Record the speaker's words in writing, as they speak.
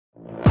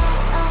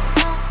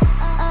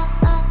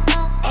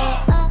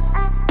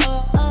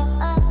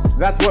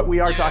That's what we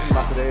are talking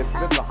about today. It's a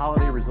bit of the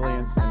holiday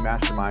resilience and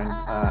mastermind.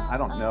 I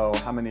don't know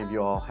how many of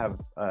you all have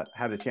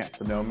had a chance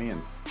to know me, and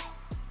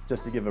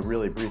just to give a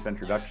really brief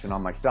introduction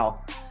on myself,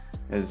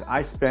 is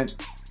I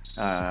spent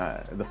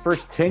the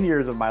first 10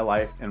 years of my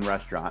life in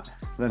restaurant,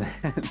 then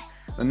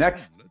the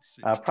next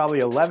probably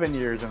 11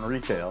 years in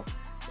retail,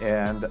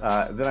 and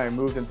then I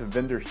moved into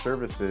vendor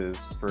services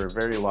for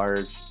very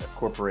large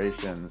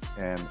corporations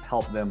and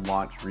helped them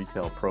launch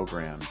retail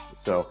programs.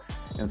 So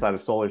inside of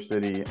Solar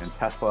City and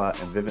Tesla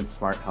and Vivint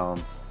Smart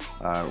Home,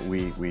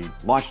 we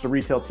launched a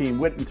retail team,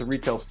 went into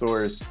retail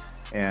stores,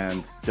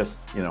 and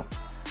just,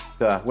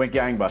 went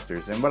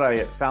gangbusters. And what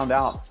I found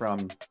out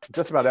from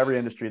just about every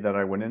industry that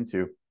I went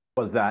into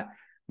was that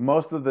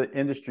most of the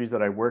industries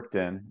that I worked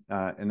in,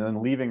 and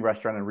then leaving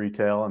restaurant and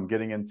retail and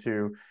getting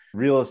into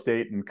real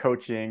estate and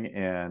coaching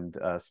and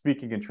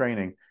speaking and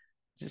training,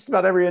 just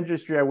about every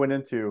industry I went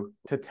into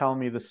to tell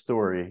me the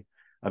story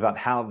about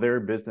how their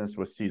business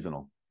was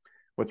seasonal.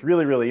 What's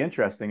really, really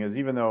interesting is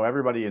even though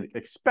everybody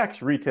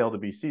expects retail to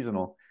be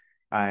seasonal,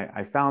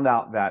 I found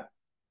out that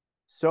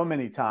so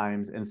many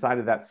times inside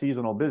of that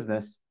seasonal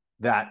business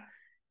that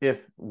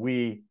if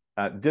we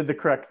did the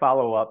correct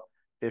follow-up,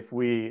 if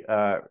we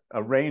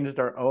arranged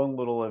our own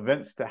little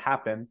events to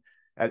happen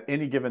at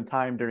any given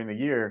time during the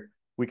year,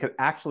 we could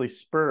actually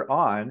spur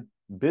on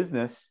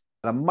business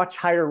at a much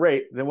higher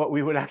rate than what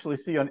we would actually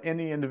see on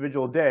any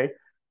individual day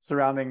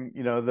surrounding,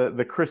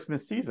 the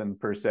Christmas season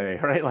per se,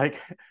 right? Like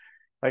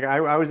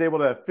I was able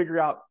to figure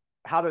out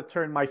how to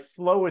turn my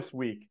slowest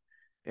week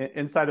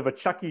inside of a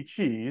Chuck E.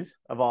 Cheese,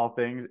 of all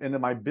things, into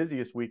my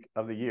busiest week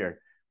of the year.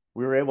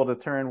 We were able to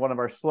turn one of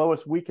our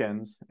slowest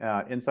weekends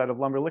inside of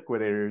Lumber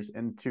Liquidators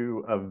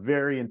into a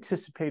very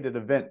anticipated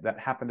event that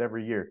happened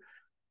every year.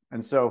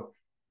 And so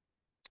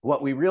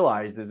what we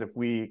realized is if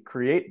we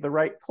create the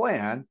right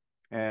plan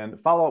and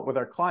follow up with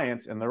our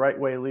clients in the right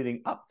way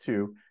leading up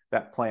to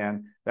that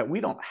plan, that we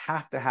don't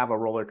have to have a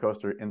roller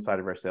coaster inside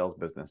of our sales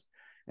business.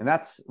 And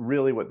that's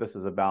really what this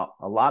is about.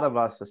 A lot of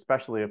us,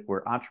 especially if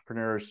we're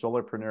entrepreneurs,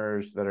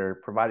 solopreneurs that are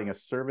providing a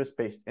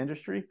service-based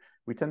industry,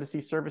 we tend to see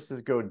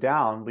services go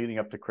down leading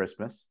up to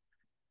Christmas.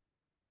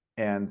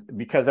 And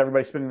because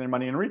everybody's spending their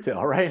money in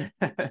retail, right?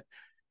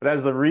 But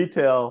as the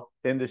retail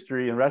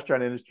industry and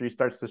restaurant industry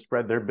starts to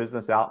spread their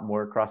business out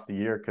more across the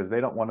year because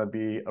they don't want to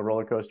be a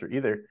roller coaster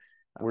either,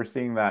 we're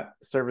seeing that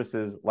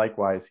services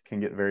likewise can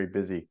get very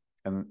busy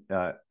in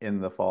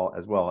the fall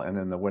as well and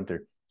in the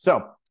winter.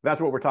 So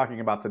that's what we're talking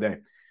about today.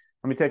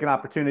 Let me take an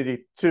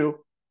opportunity to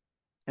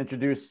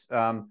introduce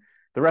the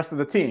rest of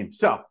the team.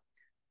 So,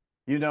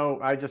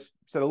 I just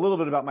said a little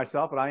bit about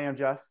myself, but I am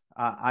Jeff.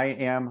 I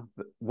am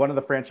one of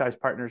the franchise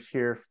partners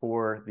here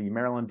for the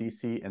Maryland,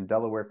 DC, and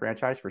Delaware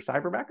franchise for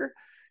Cyberbacker.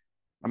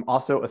 I'm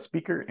also a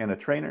speaker and a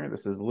trainer.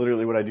 This is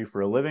literally what I do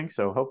for a living,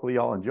 so hopefully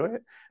y'all enjoy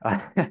it.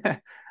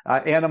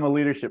 And I'm a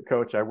leadership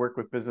coach. I work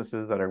with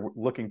businesses that are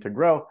looking to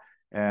grow,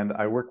 and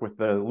I work with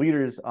the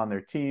leaders on their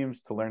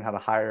teams to learn how to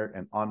hire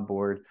and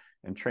onboard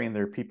and train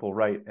their people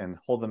right and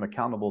hold them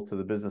accountable to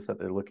the business that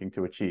they're looking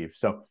to achieve.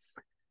 So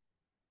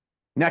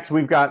next,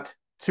 we've got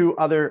two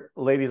other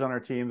ladies on our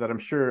team that I'm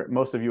sure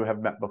most of you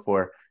have met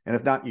before. And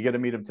if not, you get to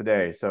meet them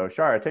today. So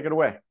Shara, take it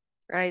away.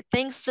 Right.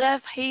 Thanks,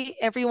 Jeff. Hey,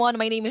 everyone.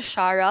 My name is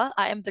Shara.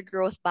 I am the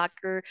growth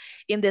backer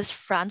in this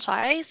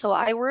franchise. So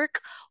I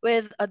work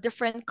with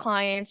different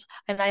clients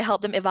and I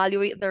help them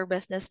evaluate their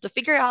business to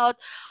figure out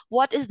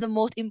what is the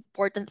most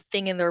important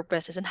thing in their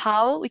business and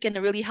how we can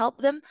really help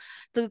them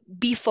to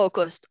be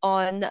focused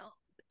on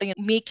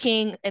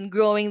making and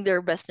growing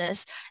their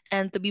business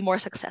and to be more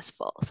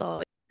successful.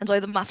 So enjoy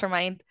the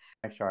mastermind.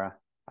 Thanks, Shara.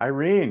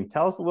 Irene,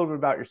 tell us a little bit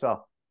about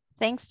yourself.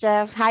 Thanks,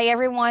 Jeff. Hi,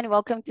 everyone.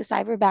 Welcome to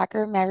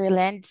Cyberbacker,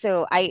 Maryland.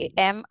 So I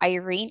am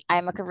Irene.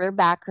 I'm a career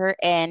backer,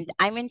 and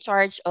I'm in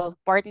charge of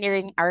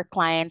partnering our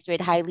clients with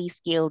highly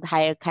skilled,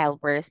 high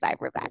caliber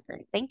cyberbacker.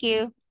 Thank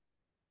you.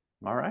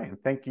 All right.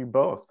 And thank you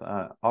both.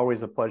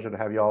 Always a pleasure to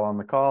have you all on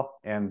the call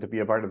and to be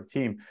a part of the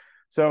team.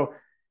 So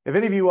if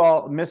any of you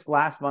all missed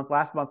last month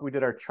we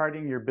did our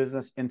Charting Your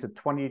Business into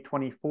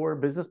 2024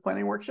 business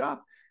planning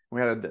workshop. We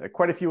had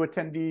quite a few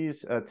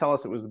attendees tell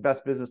us it was the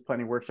best business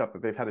planning workshop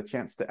that they've had a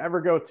chance to ever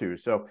go to.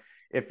 So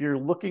if you're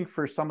looking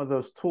for some of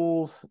those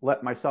tools,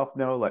 let myself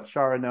know, let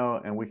Shara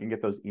know, and we can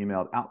get those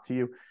emailed out to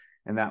you.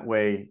 And that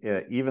way,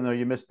 even though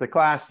you missed the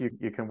class,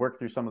 you can work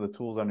through some of the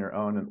tools on your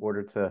own in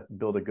order to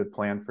build a good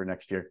plan for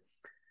next year.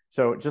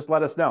 So just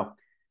let us know.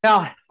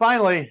 Now,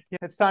 finally,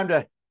 it's time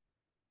to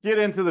get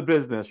into the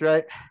business,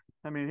 right?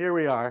 I mean, here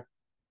we are.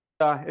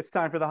 It's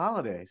time for the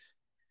holidays.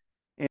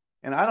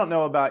 And I don't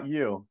know about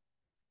you,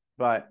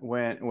 but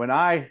when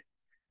I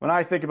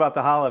think about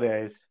the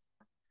holidays,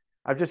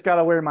 I've just got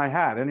to wear my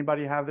hat.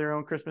 Anybody have their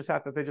own Christmas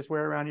hat that they just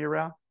wear around year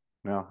round?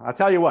 No, I'll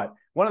tell you what,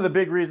 one of the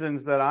big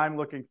reasons that I'm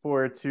looking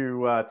forward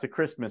to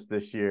Christmas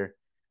this year,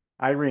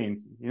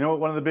 Irene, you know what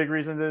one of the big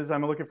reasons is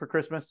I'm looking for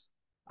Christmas?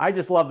 I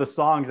just love the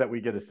songs that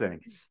we get to sing.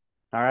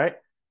 All right.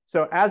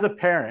 So as a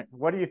parent,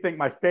 what do you think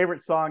my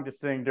favorite song to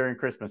sing during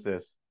Christmas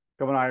is?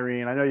 Come on,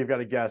 Irene. I know you've got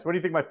a guess. What do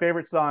you think my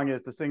favorite song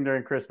is to sing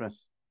during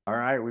Christmas? All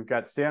right, we've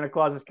got Santa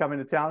Claus is coming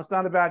to town. It's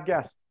not a bad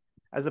guess.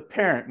 As a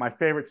parent, my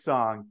favorite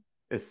song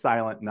is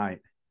Silent Night.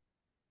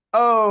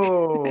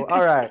 Oh,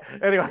 all right.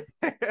 Anyway,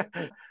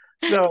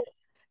 so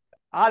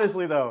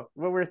honestly, though,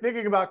 when we're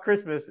thinking about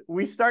Christmas,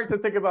 we start to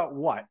think about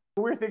what?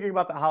 When we're thinking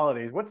about the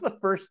holidays. What's the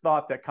first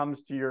thought that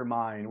comes to your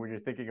mind when you're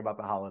thinking about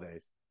the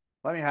holidays?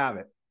 Let me have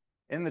it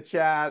in the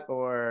chat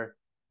or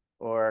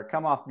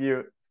come off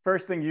mute.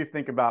 First thing you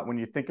think about when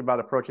you think about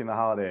approaching the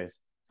holidays.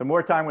 So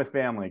more time with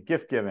family,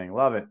 gift giving,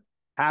 love it.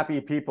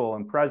 Happy people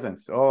and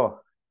presents. Oh,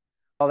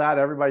 all that,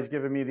 everybody's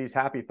giving me these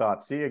happy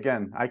thoughts. See,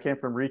 again, I came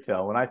from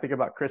retail. When I think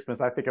about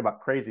Christmas, I think about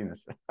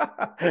craziness.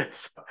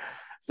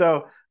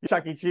 So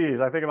Chuck E. Cheese,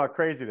 I think about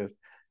craziness.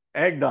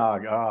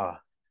 Eggnog,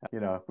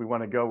 if we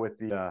want to go with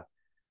the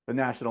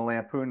National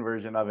Lampoon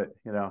version of it,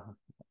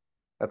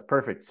 that's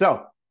perfect.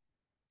 So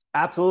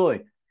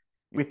absolutely.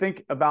 We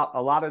think about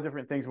a lot of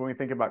different things when we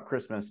think about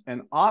Christmas.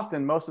 And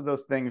often most of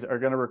those things are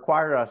going to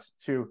require us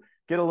to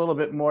get a little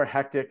bit more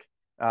hectic,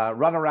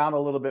 run around a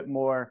little bit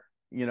more,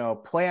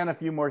 plan a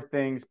few more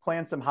things,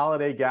 plan some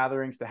holiday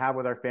gatherings to have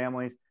with our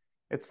families.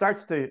 It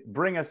starts to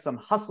bring us some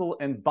hustle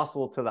and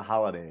bustle to the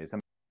holidays.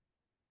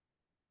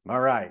 All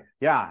right.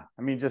 Yeah.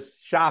 I mean,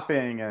 just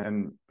shopping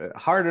and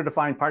harder to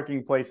find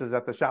parking places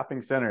at the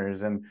shopping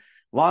centers and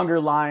longer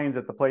lines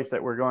at the place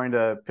that we're going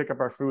to pick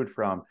up our food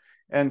from.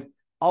 And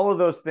all of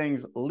those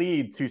things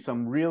lead to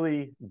some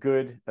really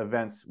good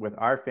events with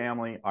our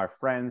family, our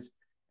friends,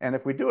 and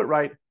if we do it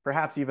right,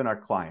 perhaps even our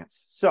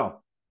clients.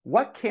 So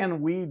what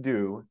can we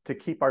do to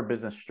keep our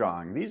business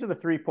strong? These are the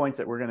 3 points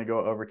that we're going to go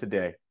over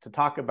today to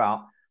talk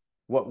about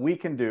what we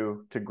can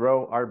do to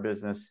grow our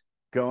business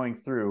going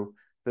through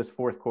this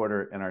fourth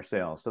quarter in our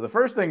sales. So the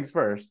first things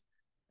first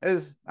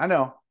is, I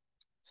know,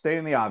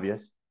 stating the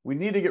obvious, we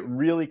need to get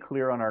really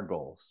clear on our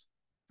goals.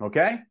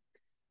 Okay?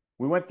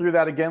 We went through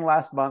that again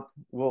last month.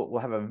 We'll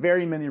have a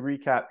very mini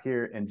recap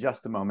here in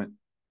just a moment.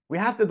 We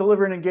have to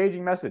deliver an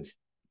engaging message.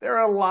 There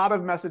are a lot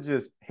of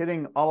messages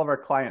hitting all of our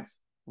clients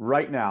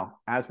right now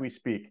as we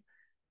speak.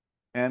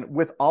 And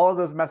with all of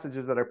those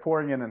messages that are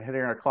pouring in and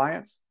hitting our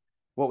clients,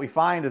 what we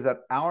find is that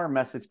our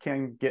message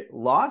can get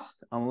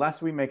lost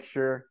unless we make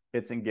sure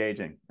it's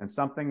engaging and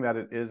something that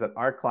it is that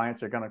our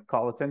clients are going to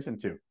call attention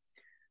to.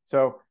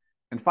 So,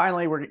 and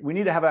finally, we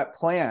need to have that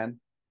plan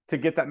to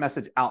get that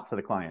message out to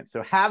the client.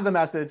 So have the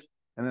message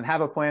and then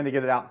have a plan to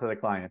get it out to the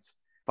clients.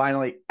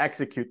 Finally,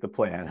 execute the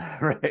plan,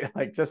 right?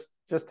 Like just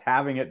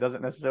having it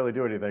doesn't necessarily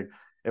do anything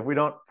if we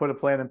don't put a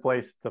plan in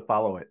place to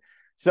follow it.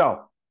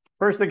 So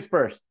first things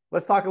first,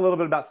 let's talk a little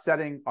bit about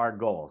setting our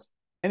goals.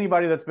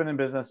 Anybody that's been in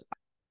business,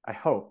 I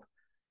hope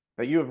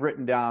that you have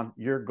written down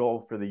your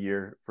goal for the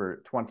year for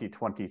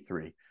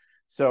 2023.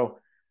 So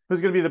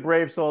who's going to be the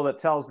brave soul that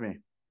tells me,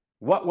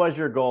 what was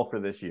your goal for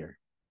this year?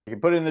 You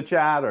can put it in the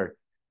chat or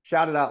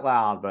shout it out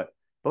loud, but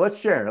let's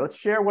share. Let's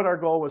share what our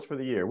goal was for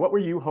the year. What were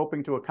you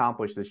hoping to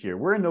accomplish this year?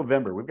 We're in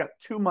November. We've got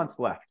 2 months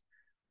left.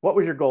 What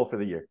was your goal for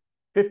the year?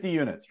 50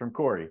 units from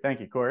Corey. Thank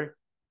you, Corey.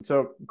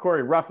 So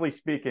Corey, roughly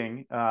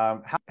speaking,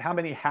 how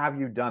many have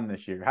you done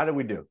this year? How did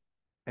we do?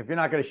 If you're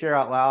not going to share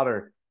out loud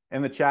or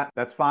in the chat,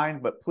 that's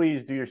fine, but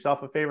please do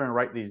yourself a favor and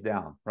write these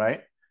down,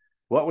 right?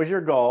 What was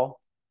your goal?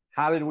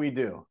 How did we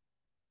do?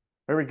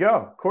 There we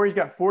go. Corey's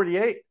got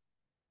 48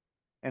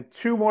 and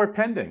 2 more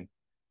pending,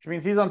 which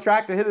means he's on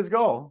track to hit his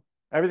goal.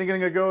 Everything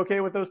going to go okay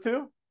with those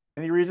 2?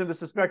 Any reason to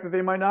suspect that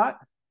they might not?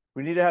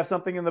 We need to have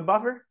something in the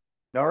buffer?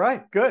 All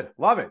right, good.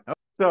 Love it.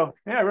 So,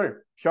 yeah, right.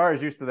 Shar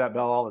is used to that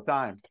bell all the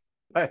time.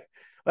 Hey,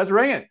 let's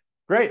ring it.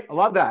 Great. I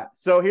love that.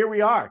 So here we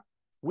are.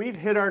 We've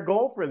hit our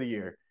goal for the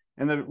year.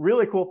 And the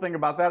really cool thing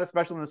about that,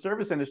 especially in the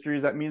service industry,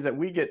 is that means that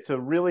we get to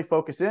really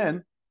focus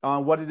in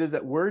on what it is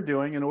that we're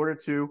doing in order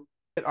to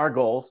hit our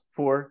goals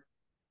for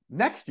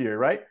next year,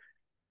 right?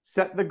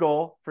 Set the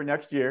goal for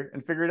next year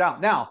and figure it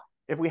out. Now,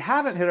 if we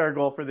haven't hit our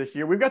goal for this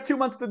year, we've got 2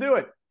 months to do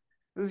it.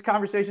 This is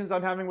conversations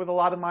I'm having with a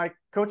lot of my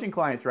coaching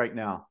clients right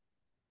now.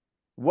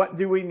 What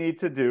do we need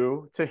to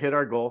do to hit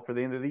our goal for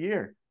the end of the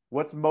year?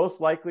 What's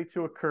most likely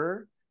to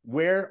occur?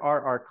 Where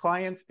are our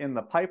clients in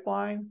the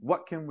pipeline?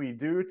 What can we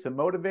do to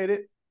motivate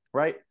it,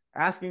 right?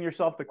 Asking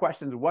yourself the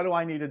questions, what do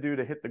I need to do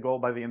to hit the goal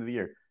by the end of the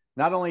year?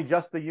 Not only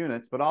just the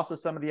units, but also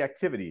some of the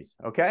activities,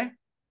 okay?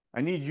 I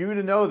need you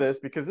to know this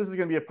because this is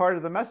going to be a part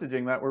of the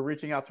messaging that we're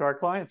reaching out to our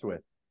clients with.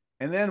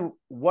 And then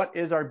what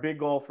is our big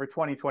goal for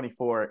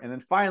 2024? And then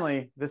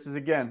finally, this is,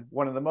 again,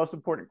 one of the most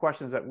important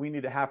questions that we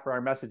need to have for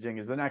our messaging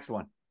is the next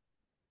one.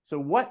 So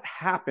what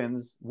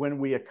happens when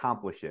we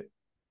accomplish it?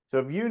 So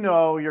if you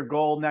know your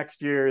goal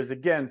next year is,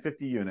 again,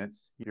 50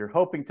 units, you're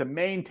hoping to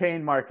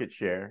maintain market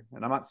share,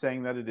 and I'm not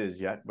saying that it is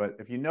yet, but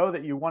if you know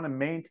that you want to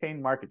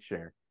maintain market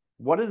share,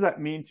 what does that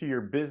mean to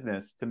your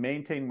business to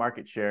maintain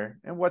market share?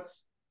 And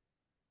what's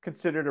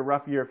considered a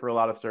rough year for a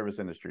lot of service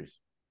industries?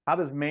 How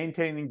does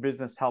maintaining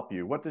business help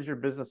you? What does your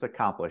business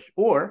accomplish?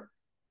 Or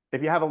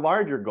if you have a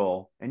larger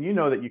goal and you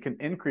know that you can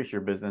increase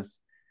your business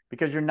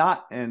because you're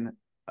not in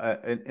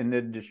an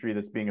industry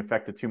that's being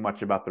affected too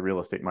much about the real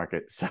estate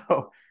market.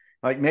 So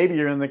like maybe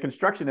you're in the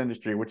construction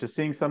industry, which is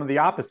seeing some of the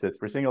opposites.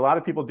 We're seeing a lot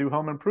of people do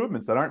home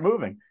improvements that aren't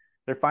moving.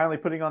 they're finally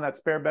putting on that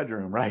spare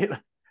bedroom, right?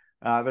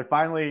 They're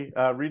finally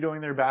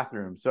redoing their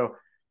bathroom.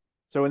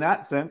 So in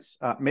that sense,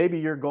 maybe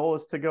your goal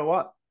is to go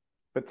up.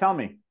 But tell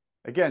me,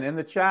 again, in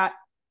the chat,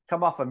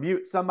 come off a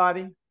mute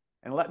somebody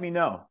and let me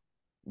know.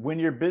 When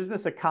your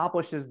business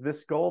accomplishes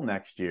this goal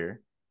next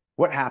year,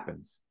 what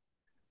happens?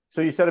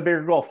 So you set a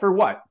bigger goal. For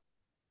what?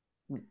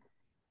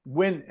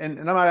 When, and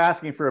I'm not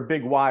asking for a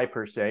big why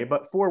per se,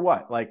 but for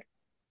what? Like,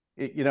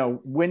 you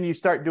know, when you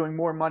start doing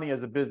more money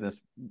as a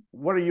business,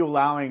 what are you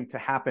allowing to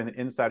happen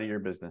inside of your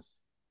business?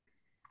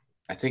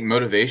 I think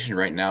motivation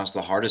right now is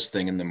the hardest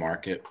thing in the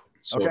market.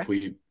 So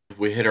Okay. if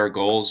we hit our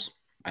goals,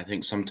 I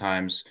think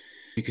sometimes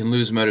you can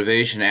lose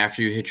motivation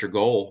after you hit your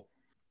goal,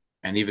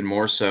 and even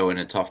more so in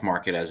a tough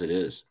market as it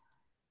is.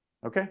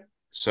 Okay.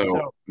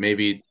 So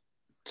maybe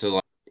to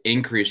like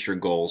increase your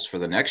goals for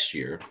the next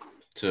year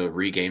to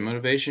regain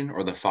motivation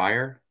or the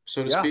fire,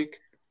 so to speak.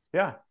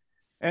 Yeah.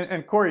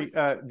 And Corey,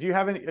 do you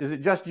have any, is it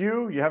just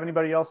you? You have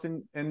anybody else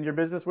in your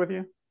business with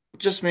you?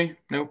 Just me.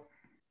 Nope.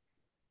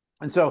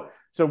 And so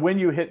when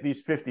you hit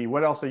these 50,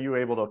 what else are you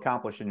able to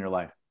accomplish in your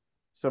life?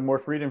 Some more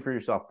freedom for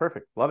yourself.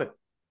 Perfect. Love it.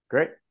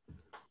 Great.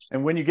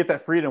 And when you get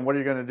that freedom, what are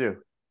you going to do?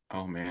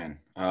 Oh man.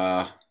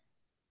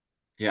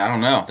 Yeah, I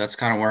don't know. That's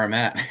kind of where I'm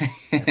at.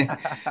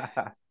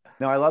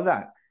 No, I love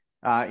that.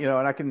 You know,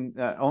 and I can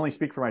only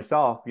speak for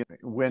myself. You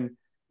know,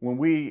 when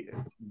we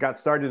got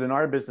started in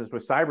our business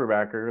with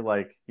Cyberbacker,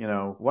 like, you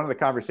know, one of the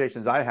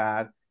conversations I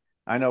had,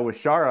 I know with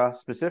Shara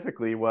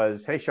specifically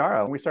was, hey,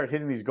 Shara, when we start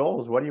hitting these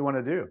goals, what do you want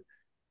to do?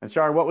 And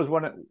Shara,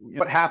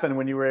 what happened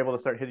when you were able to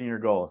start hitting your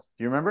goals?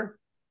 Do you remember?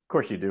 Of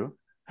course you do.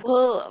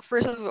 Well,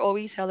 first of all, we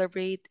always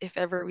celebrate if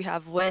ever we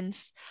have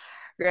wins,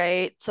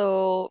 right?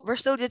 So we're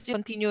still just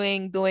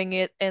continuing doing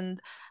it,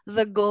 and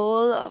the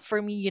goal for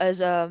me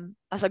as a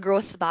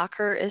growth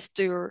backer is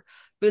to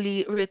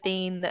really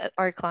retain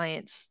our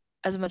clients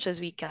as much as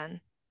we can.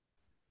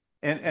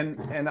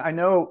 And I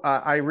know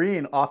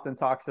Irene often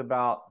talks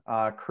about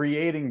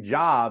creating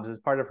jobs as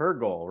part of her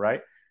goal,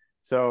 right?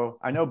 So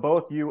I know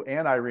both you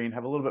and Irene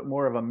have a little bit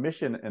more of a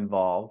mission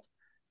involved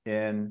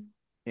in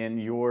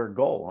your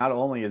goal. Not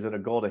only is it a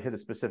goal to hit a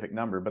specific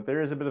number, but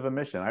there is a bit of a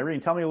mission.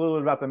 Irene, tell me a little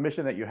bit about the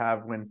mission that you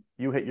have when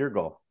you hit your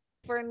goal.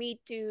 For me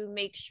to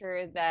make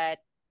sure that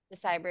the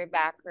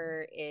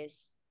cyberbacker is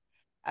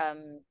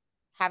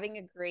having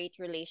a great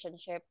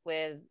relationship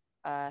with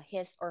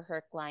his or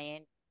her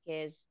client,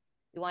 because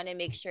we want to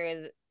make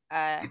sure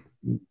uh,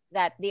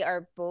 that they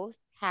are both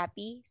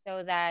happy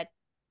so that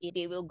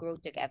they will grow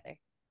together.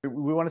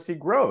 We want to see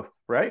growth,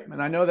 right?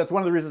 And I know that's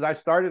one of the reasons I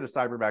started a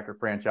Cyberbacker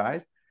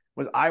franchise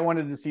was I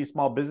wanted to see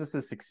small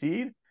businesses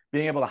succeed,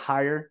 being able to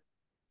hire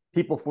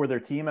people for their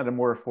team at a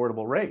more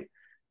affordable rate.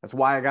 That's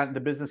why I got into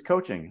business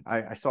coaching.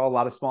 I saw a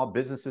lot of small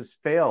businesses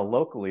fail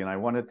locally, and I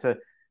wanted to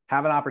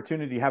have an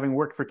opportunity, having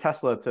worked for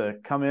Tesla, to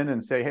come in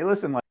and say, hey,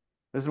 listen, like,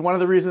 this is one of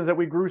the reasons that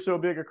we grew so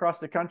big across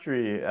the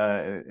country.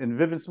 In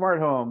Vivint Smart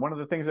Home, one of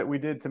the things that we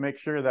did to make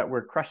sure that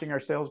we're crushing our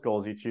sales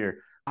goals each year.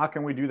 How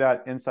can we do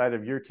that inside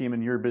of your team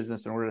and your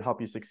business in order to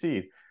help you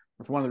succeed?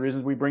 That's one of the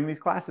reasons we bring these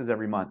classes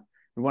every month.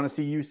 We want to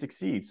see you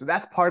succeed. So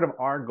that's part of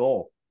our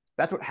goal.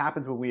 That's what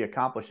happens when we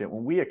accomplish it.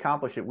 When we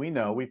accomplish it, we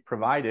know we've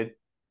provided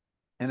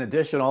an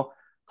additional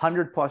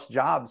 100+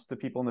 jobs to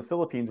people in the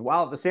Philippines,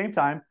 while at the same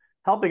time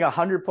helping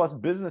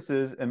 100+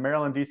 businesses in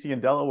Maryland, DC,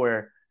 and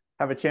Delaware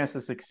have a chance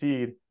to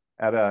succeed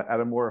at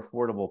a more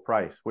affordable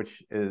price,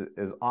 which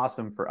is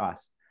awesome for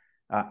us.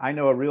 I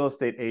know a real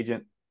estate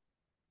agent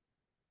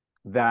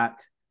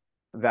that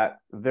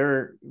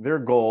their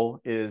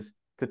goal is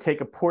to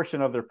take a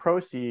portion of their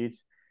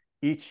proceeds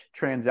each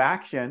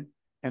transaction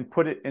and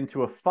put it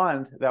into a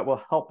fund that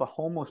will help a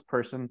homeless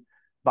person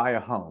buy a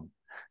home,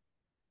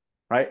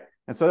 right?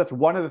 And so that's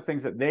one of the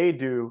things that they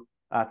do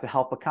to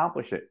help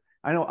accomplish it.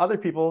 I know other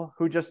people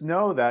who just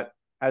know that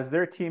as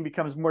their team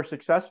becomes more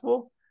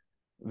successful,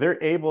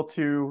 they're able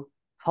to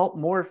help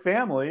more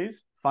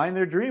families find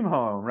their dream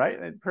home, right?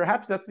 And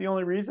perhaps that's the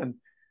only reason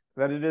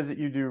that it is that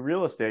you do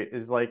real estate,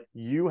 is like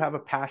you have a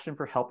passion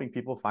for helping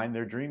people find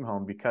their dream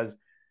home because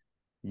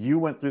you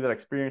went through that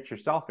experience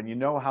yourself, and you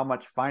know how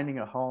much finding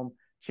a home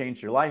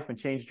changed your life and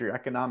changed your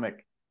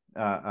economic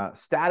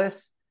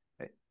status,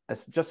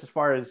 just as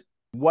far as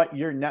what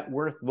your net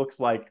worth looks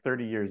like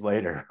 30 years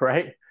later,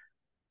 right?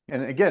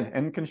 And again,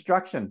 in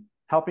construction,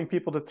 helping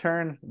people to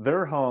turn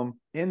their home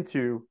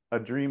into a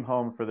dream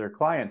home for their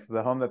clients,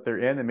 the home that they're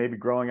in and maybe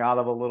growing out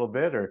of a little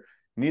bit or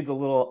needs a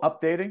little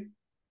updating.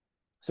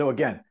 So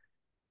again,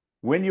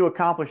 when you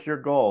accomplish your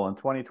goal in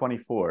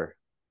 2024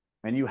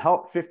 and you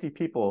help 50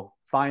 people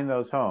find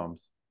those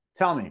homes,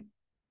 tell me,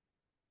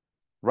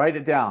 write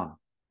it down.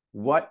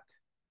 What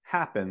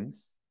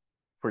happens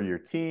for your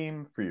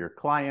team, for your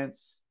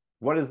clients?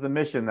 What is the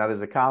mission that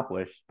is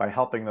accomplished by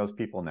helping those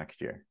people next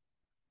year?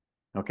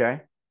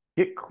 Okay?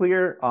 Get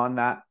clear on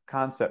that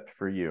concept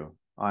for you,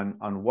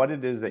 on what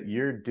it is that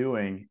you're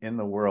doing in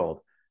the world.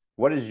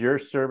 What is your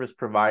service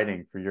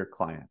providing for your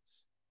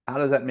clients? How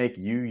does that make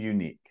you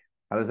unique?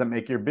 How does that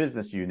make your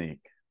business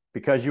unique?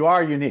 Because you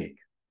are unique.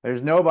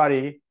 There's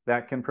nobody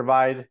that can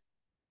provide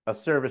a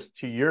service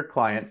to your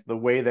clients the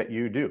way that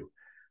you do.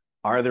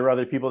 Are there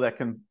other people that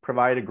can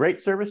provide a great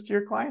service to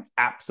your clients?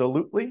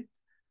 Absolutely.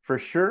 For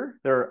sure.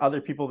 There are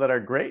other people that are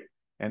great,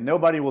 and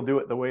nobody will do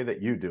it the way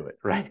that you do it,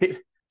 right?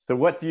 So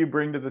what do you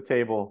bring to the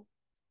table?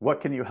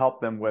 What can you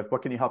help them with?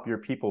 What can you help your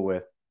people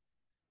with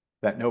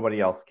that nobody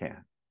else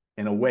can,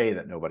 in a way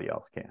that nobody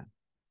else can?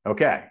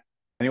 Okay.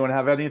 Anyone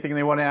have anything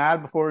they want to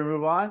add before we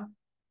move on?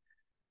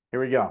 Here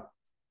we go.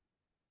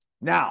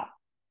 Now,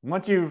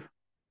 once you've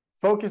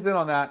focused in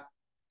on that,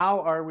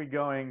 how are we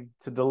going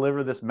to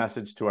deliver this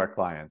message to our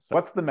clients?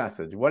 What's the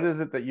message? What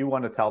is it that you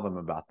want to tell them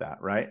about that,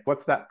 right?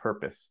 What's that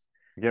purpose?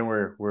 Again,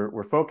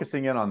 we're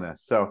focusing in on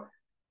this. So,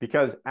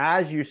 because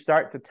as you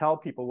start to tell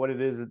people what it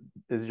is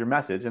your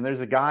message, and there's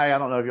a guy, I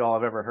don't know if you all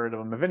have ever heard of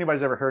him. If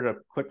anybody's ever heard of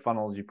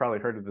ClickFunnels, you probably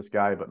heard of this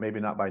guy, but maybe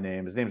not by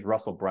name. His name's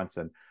Russell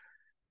Brunson.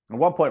 At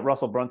one point,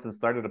 Russell Brunson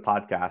started a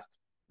podcast.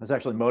 This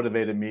actually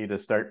motivated me to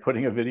start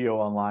putting a video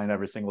online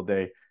every single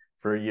day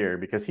for a year,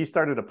 because he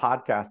started a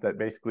podcast that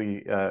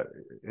basically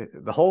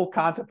the whole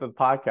concept of the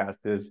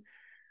podcast is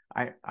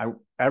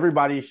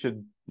everybody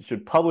should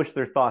publish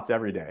their thoughts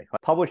every day,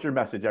 publish your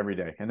message every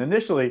day. And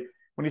initially,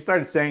 when he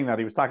started saying that,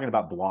 he was talking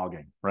about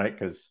blogging, right?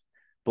 Because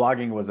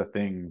blogging was a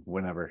thing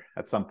whenever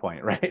at some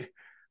point, right?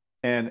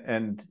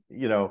 And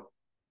you know,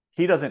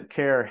 he doesn't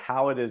care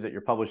how it is that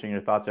you're publishing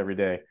your thoughts every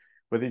day,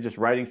 whether you're just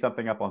writing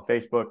something up on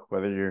Facebook,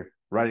 whether you're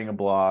writing a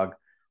blog,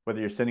 whether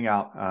you're sending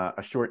out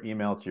a short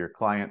email to your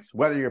clients,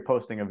 whether you're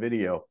posting a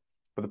video.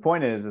 But the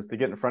point is to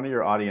get in front of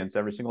your audience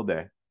every single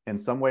day in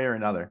some way or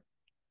another,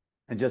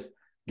 and just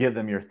give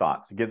them your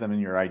thoughts, give them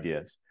your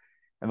ideas.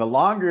 And the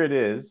longer it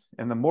is,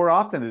 and the more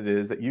often it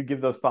is that you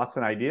give those thoughts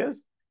and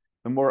ideas,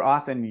 the more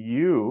often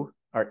you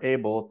are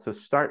able to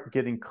start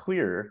getting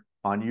clear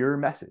on your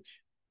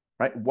message,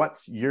 right?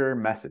 What's your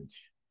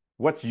message?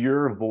 What's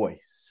your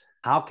voice?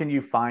 How can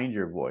you find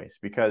your voice?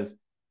 Because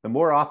the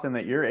more often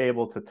that you're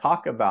able to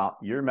talk about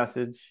your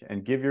message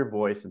and give your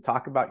voice and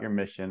talk about your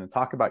mission and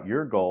talk about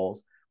your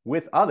goals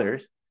with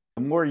others,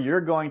 the more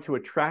you're going to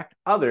attract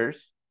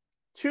others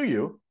to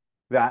you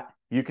that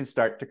you can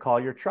start to call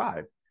your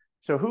tribe.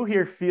 So who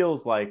here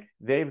feels like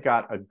they've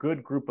got a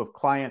good group of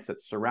clients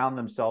that surround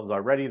themselves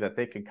already that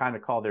they can kind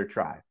of call their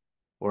tribe,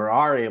 or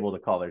are able to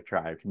call their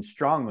tribe, can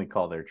strongly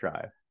call their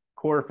tribe?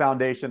 Core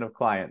foundation of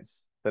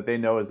clients that they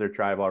know is their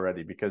tribe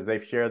already, because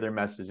they've shared their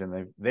message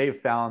and they've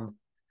found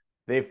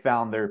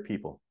their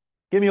people.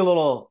 Give me a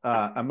little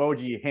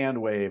emoji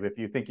hand wave if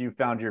you think you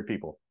found your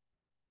people.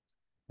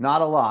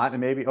 Not a lot,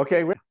 and maybe,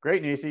 okay,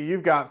 great, Nisi,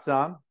 you've got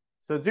some.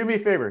 So do me a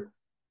favor,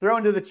 throw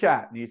into the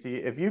chat, Nisi,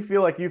 if you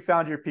feel like you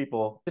found your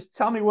people, just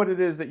tell me what it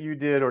is that you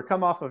did, or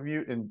come off of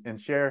mute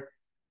and share.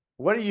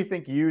 What do you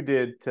think you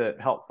did to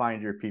help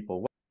find your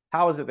people?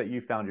 How is it that you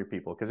found your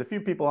people? Because a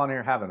few people on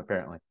here haven't,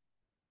 apparently.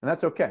 And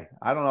that's okay.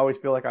 I don't always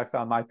feel like I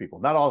found my people.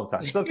 Not all the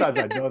time. Sometimes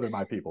I know they're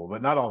my people,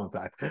 but not all the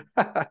time.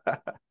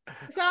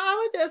 So I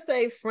would just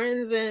say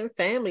friends and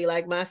family,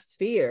 like my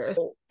sphere.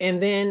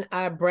 And then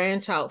I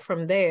branch out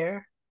from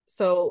there.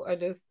 So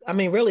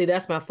really,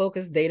 that's my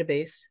focus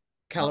database,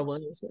 Keller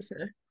Williams would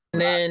say.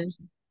 And then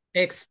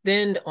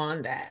extend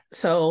on that.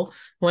 So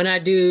when I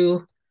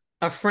do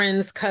a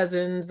friend's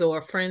cousins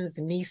or friend's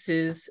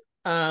nieces,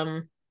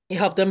 you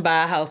help them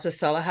buy a house or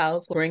sell a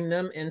house, bring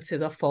them into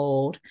the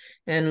fold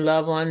and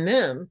love on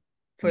them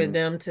for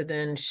them to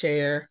then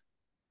share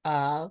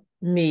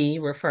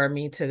refer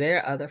me to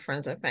their other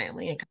friends and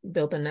family, and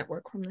build a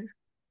network from there.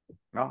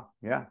 Oh,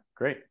 yeah.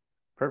 Great.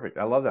 Perfect.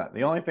 I love that.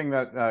 The only thing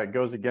that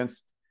goes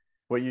against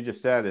what you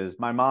just said is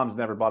my mom's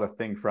never bought a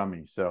thing from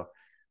me. So,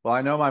 well,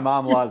 I know my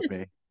mom loves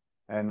me,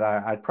 and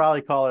I'd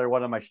probably call her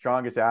one of my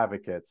strongest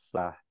advocates.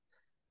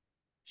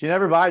 She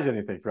never buys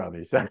anything from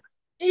me. So.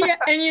 Yeah,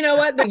 and you know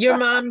what? Your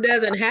mom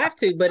doesn't have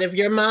to, but if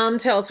your mom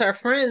tells her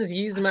friends,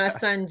 use my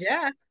son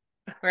Jeff,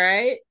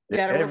 right? You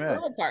got a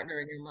referral partner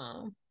in your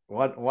mom.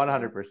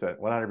 100%.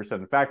 100%.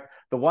 In fact,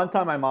 the one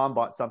time my mom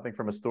bought something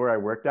from a store I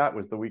worked at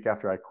was the week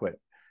after I quit.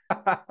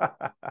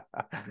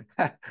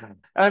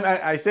 And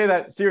I say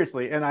that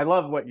seriously, and I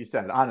love what you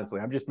said.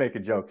 Honestly, I'm just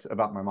making jokes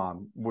about my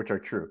mom, which are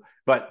true,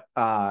 but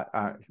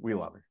we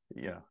love her.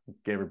 You know,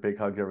 gave her big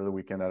hugs over the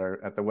weekend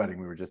at the wedding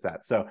we were just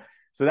at. So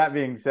that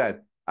being said,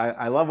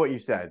 I love what you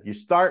said. You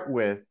start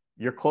with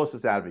your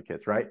closest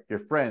advocates, right? Your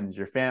friends,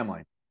 your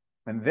family,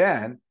 and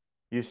then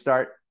you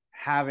start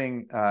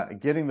getting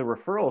the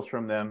referrals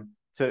from them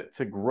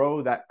to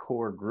grow that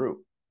core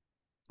group.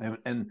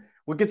 And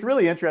what gets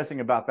really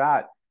interesting about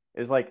that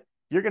is, like,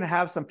 you're going to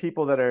have some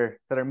people that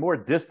are more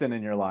distant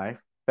in your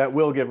life that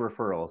will give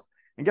referrals.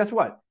 And guess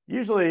what?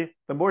 Usually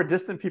the more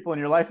distant people in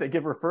your life that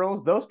give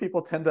referrals, those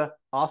people tend to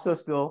also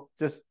still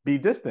just be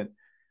distant.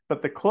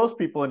 But the close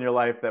people in your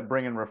life that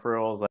bring in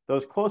referrals, like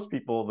those close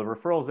people, the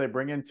referrals they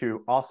bring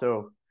into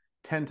also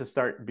tend to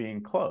start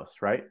being close,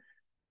 right?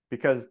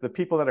 Because the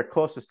people that are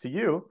closest to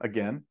you,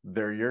 again,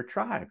 they're your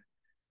tribe.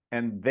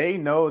 And they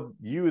know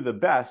you the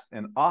best,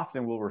 and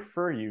often will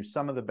refer you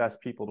some of the best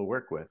people to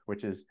work with,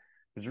 which is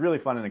really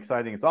fun and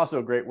exciting. It's also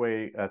a great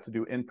way to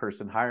do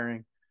in-person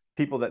hiring.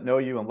 people that know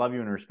you and love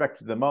you and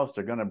respect you the most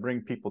are going to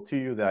bring people to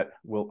you that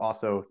will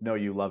also know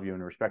you, love you,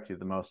 and respect you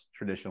the most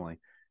traditionally,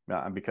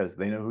 because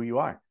they know who you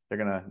are. They're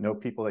going to know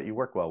people that you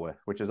work well with,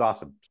 which is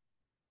awesome.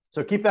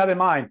 So keep that in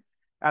mind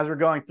as we're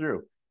going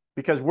through,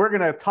 because we're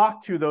going to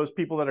talk to those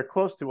people that are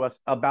close to us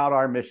about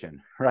our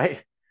mission,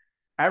 right?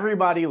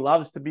 Everybody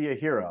loves to be a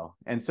hero.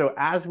 And so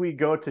as we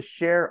go to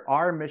share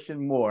our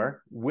mission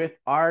more with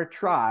our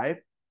tribe,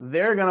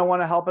 they're going to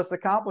want to help us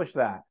accomplish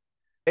that.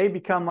 They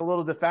become a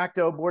little de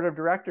facto board of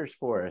directors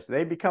for us.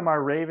 They become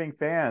our raving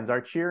fans,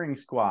 our cheering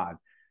squad.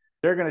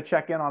 They're going to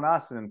check in on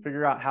us and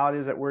figure out how it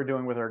is that we're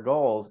doing with our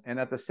goals. And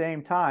at the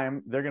same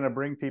time, they're going to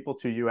bring people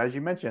to you, as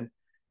you mentioned,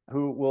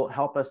 who will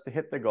help us to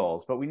hit the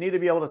goals. But we need to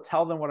be able to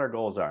tell them what our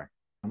goals are.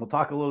 And we'll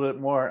talk a little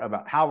bit more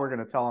about how we're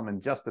going to tell them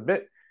in just a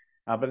bit.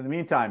 But in the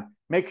meantime,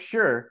 make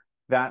sure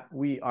that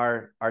we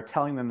are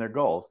telling them their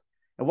goals.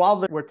 And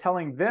while we're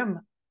telling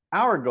them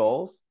our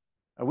goals,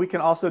 we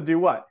can also do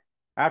what?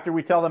 After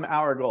we tell them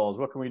our goals,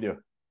 what can we do?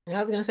 I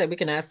was going to say, we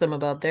can ask them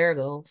about their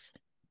goals.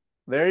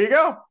 There you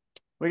go.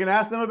 We can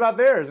ask them about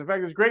theirs. In fact,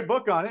 there's a great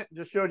book on it.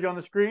 Just showed you on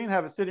the screen.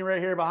 Have it sitting right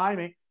here behind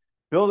me.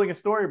 Building a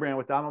Story Brand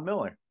with Donald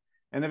Miller.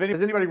 And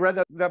has anybody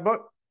read that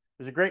book?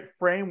 There's a great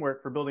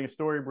framework for building a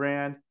story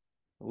brand.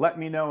 Let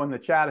me know in the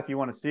chat if you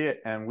want to see it,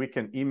 and we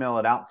can email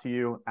it out to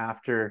you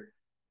after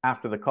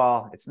the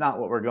call. It's not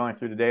what we're going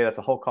through today. That's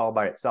a whole call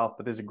by itself.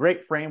 But there's a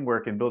great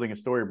framework in building a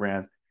story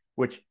brand,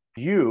 which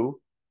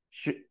you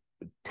should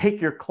take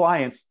your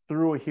clients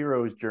through a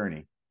hero's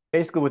journey.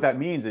 Basically, what that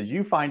means is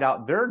you find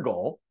out their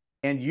goal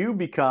and you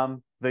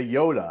become the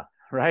Yoda,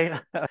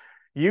 right?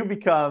 You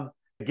become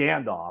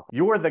Gandalf.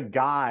 You're the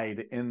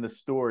guide in the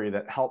story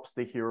that helps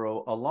the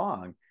hero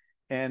along.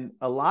 And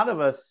a lot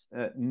of us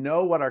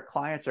know what our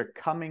clients are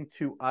coming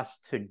to us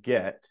to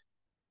get.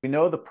 We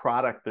know the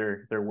product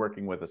they're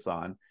working with us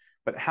on,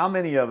 but how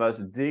many of us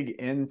dig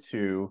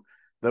into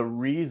the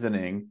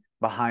reasoning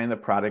behind the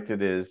product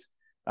it is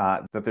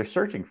that they're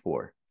searching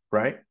for,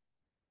 right?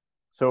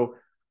 So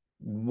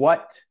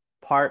what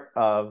part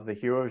of the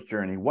hero's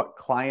journey, what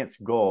client's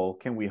goal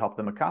can we help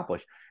them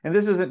accomplish? And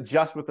this isn't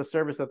just with the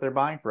service that they're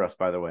buying for us,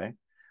 by the way.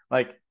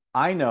 Like,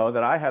 I know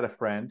that I had a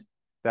friend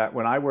that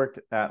when I worked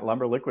at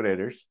Lumber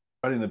Liquidators,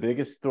 running the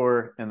biggest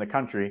store in the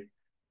country,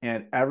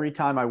 and every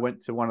time I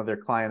went to one of their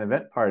client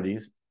event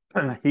parties,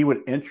 he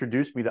would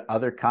introduce me to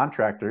other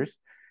contractors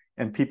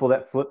and people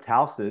that flipped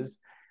houses,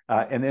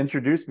 and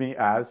introduce me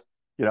as,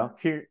 you know,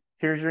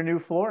 here's your new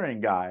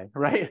flooring guy,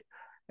 right?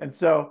 And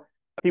so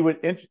he would,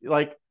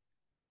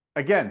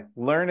 again,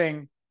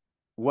 learning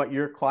what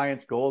your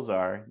client's goals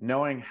are,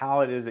 knowing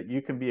how it is that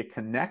you can be a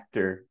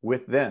connector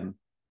with them.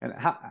 And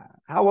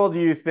how well do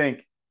you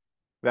think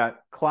that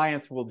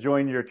clients will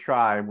join your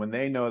tribe when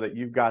they know that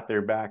you've got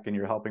their back and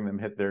you're helping them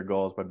hit their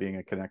goals by being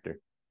a connector?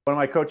 One of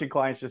my coaching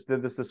clients just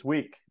did this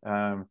week.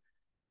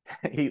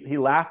 He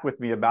laughed with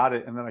me about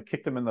it, and then I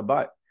kicked him in the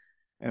butt.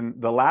 And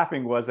the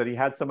laughing was that he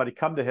had somebody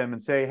come to him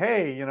and say,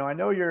 hey, you know, I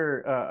know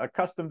you're a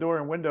custom door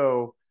and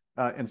window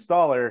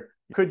installer.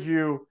 Could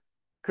you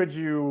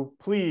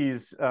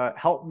please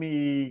help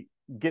me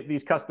get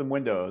these custom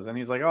windows? And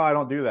he's like, oh, I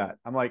don't do that.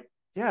 I'm like,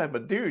 yeah,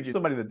 but dude, you're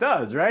somebody that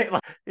does, right?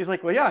 He's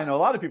like, well, yeah, I know a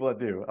lot of people that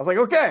do. I was like,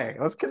 okay,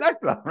 let's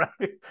connect them,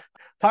 right?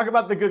 Talk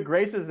about the good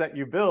graces that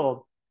you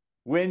build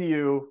when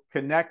you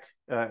connect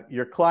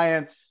your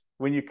clients,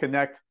 when you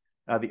connect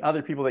the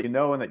other people that you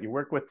know and that you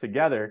work with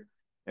together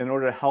in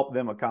order to help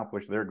them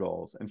accomplish their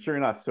goals. And sure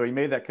enough, so he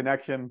made that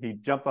connection. He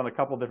jumped on a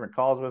couple different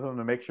calls with them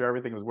to make sure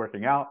everything was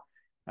working out.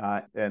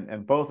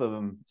 And both of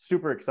them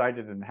super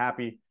excited and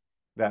happy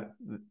that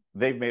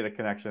they've made a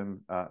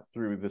connection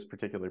through this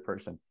particular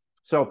person.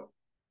 So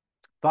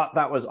thought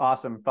that was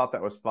awesome, thought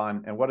that was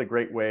fun, and what a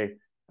great way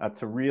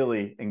to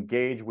really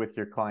engage with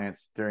your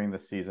clients during the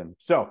season.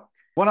 So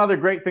one other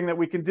great thing that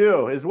we can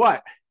do is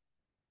what?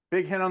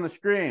 Big hint on the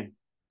screen.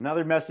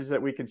 Another message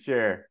that we can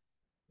share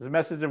is a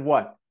message of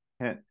what?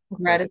 Hint.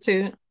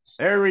 Gratitude.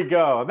 There we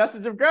go. A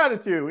message of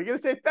gratitude. We're going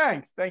to say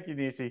thanks. Thank you,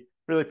 Nisi.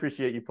 Really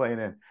appreciate you playing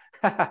in.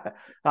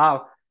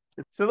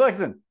 So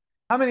listen,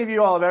 how many of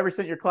you all have ever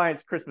sent your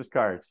clients Christmas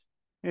cards?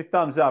 Give me a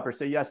thumbs up or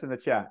say yes in the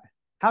chat.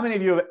 How many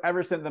of you have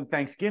ever sent them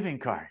Thanksgiving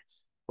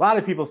cards? A lot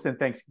of people send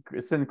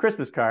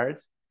Christmas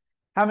cards.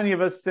 How many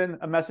of us send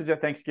a message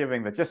at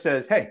Thanksgiving that just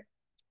says, hey,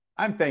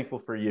 I'm thankful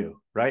for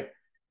you, right?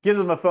 Give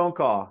them a phone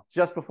call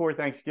just before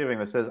Thanksgiving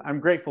that says, I'm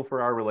grateful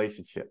for our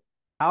relationship.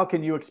 How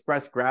can you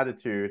express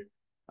gratitude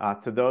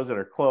to those that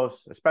are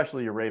close,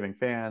 especially your raving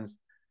fans,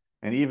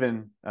 and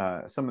even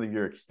some of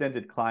your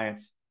extended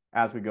clients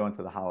as we go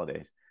into the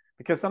holidays?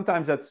 Because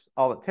sometimes that's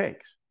all it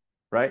takes,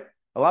 right?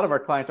 A lot of our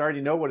clients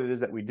already know what it is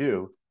that we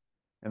do.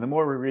 And the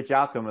more we reach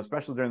out to them,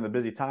 especially during the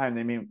busy time,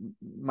 they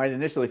might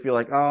initially feel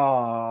like,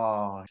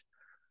 oh,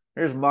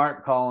 here's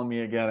Mark calling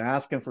me again,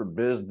 asking for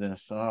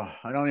business. Oh,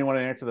 I don't even want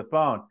to answer the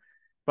phone.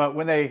 But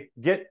when they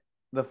get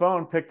the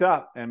phone picked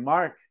up and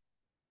Mark,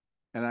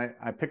 and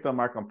I picked on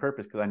Mark on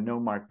purpose because I know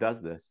Mark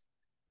does this.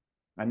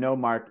 I know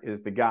Mark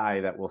is the guy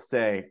that will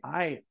say,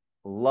 I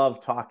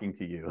love talking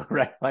to you,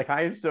 right? Like,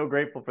 I am so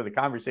grateful for the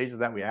conversations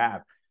that we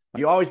have.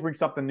 You always bring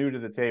something new to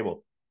the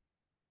table.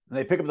 And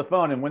they pick up the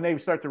phone, and when they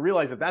start to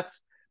realize that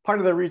that's part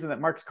of the reason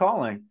that Mark's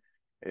calling,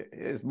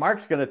 is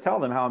Mark's going to tell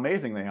them how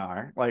amazing they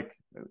are. Like,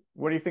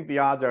 what do you think the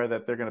odds are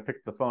that they're going to pick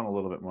up the phone a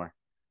little bit more?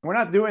 We're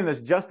not doing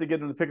this just to get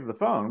them to pick up the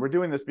phone. We're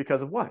doing this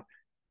because of what?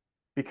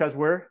 Because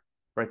we're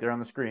right there on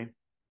the screen,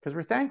 because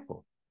we're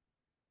thankful,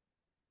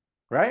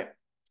 right?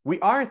 We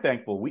are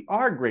thankful. We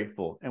are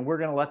grateful, and we're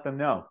going to let them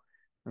know.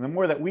 And the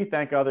more that we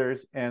thank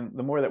others and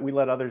the more that we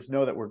let others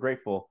know that we're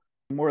grateful,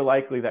 the more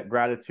likely that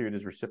gratitude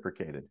is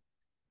reciprocated,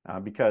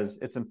 because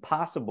it's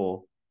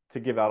impossible to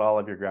give out all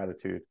of your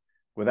gratitude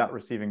without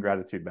receiving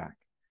gratitude back.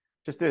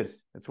 It just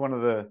is. It's one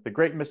of the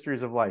great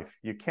mysteries of life.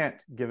 You can't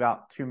give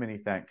out too many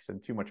thanks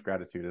and too much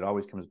gratitude. It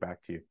always comes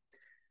back to you.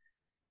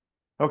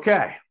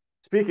 Okay.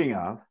 Speaking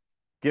of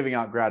giving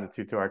out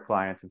gratitude to our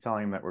clients and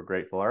telling them that we're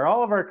grateful, are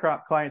all of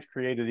our clients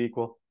created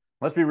equal?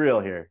 Let's be real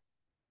here.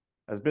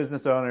 As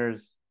business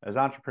owners, as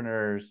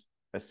entrepreneurs,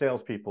 as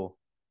salespeople,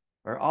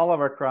 are all of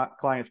our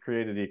clients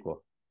created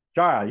equal?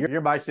 Shara, you're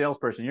my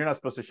salesperson. You're not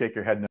supposed to shake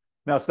your head no.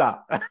 No,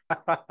 stop.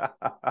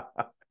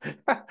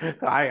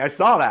 I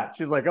saw that.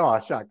 She's like, oh,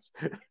 shucks.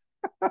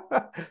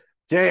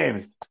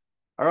 James,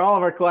 are all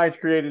of our clients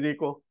created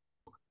equal?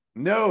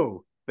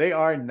 No, they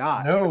are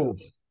not. No.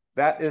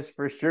 That is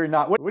for sure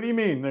not. What do you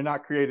mean they're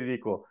not created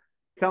equal?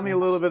 Tell me a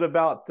little bit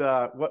about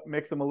what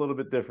makes them a little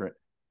bit different.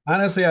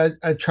 Honestly,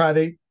 I try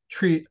to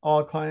treat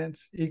all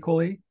clients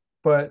equally,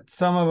 but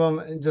some of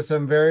them just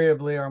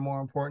invariably are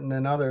more important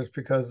than others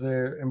because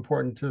they're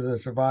important to the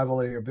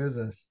survival of your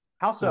business.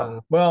 How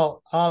so?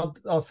 Well,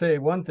 I'll say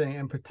one thing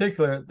in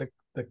particular: the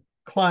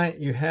client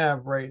you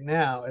have right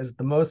now is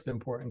the most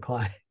important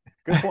client.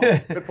 Good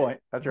point. Good point.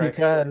 That's right.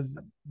 Because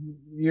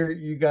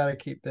you got to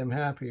keep them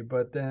happy,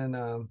 but then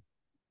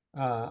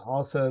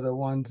also the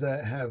ones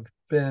that have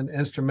been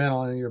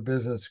instrumental in your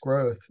business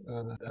growth,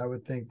 I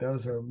would think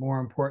those are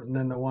more important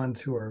than the ones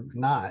who are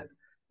not.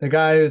 The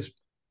guy who's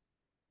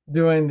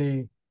doing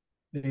the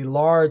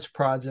large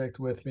project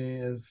with me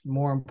is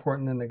more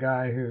important than the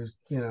guy who's,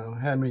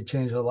 had me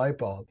change the light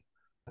bulb.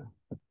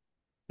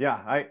 Yeah,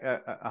 I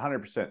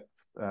 100%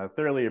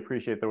 thoroughly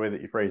appreciate the way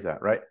that you phrase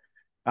that, right?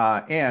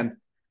 And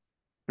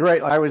you're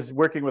right. I was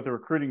working with a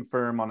recruiting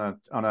firm in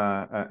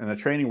a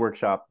training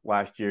workshop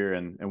last year,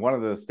 and one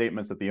of the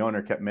statements that the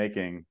owner kept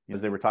making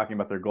as they were talking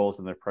about their goals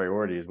and their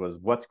priorities was,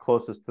 what's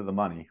closest to the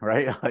money,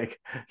 right? Like,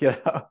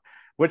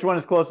 which one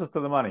is closest to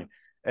the money?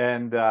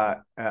 And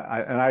I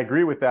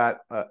agree with that,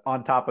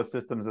 on top of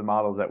systems and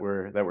models that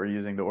we're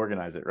using to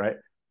organize it, right?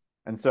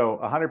 And so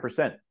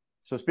 100%.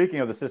 So speaking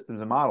of the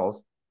systems and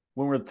models,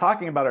 when we're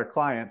talking about our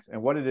clients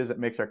and what it is that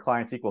makes our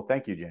clients equal,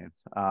 thank you, James.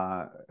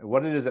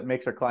 What it is that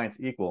makes our clients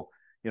equal,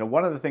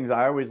 one of the things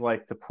I always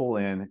like to pull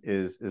in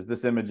is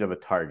this image of a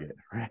target,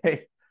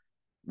 right?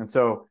 And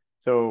so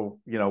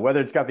whether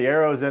it's got the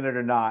arrows in it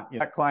or not,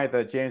 that client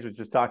that James was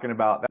just talking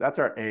about, that's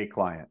our A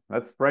client.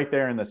 That's right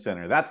there in the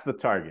center. That's the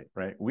target,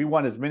 right? We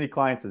want as many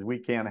clients as we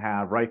can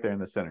have right there in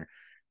the center.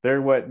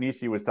 They're what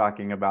Nisi was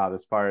talking about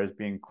as far as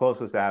being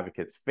closest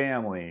advocates,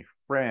 family,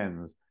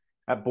 friends,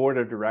 at board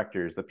of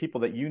directors, the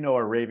people that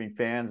are raving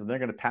fans, and they're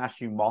going to pass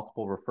you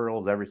multiple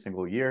referrals every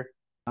single year.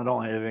 Not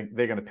only are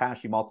they going to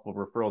pass you multiple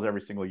referrals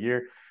every single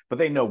year, but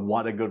they know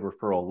what a good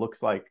referral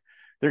looks like.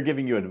 They're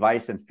giving you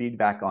advice and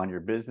feedback on your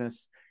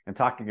business and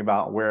talking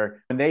about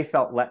where when they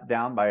felt let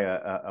down by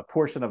a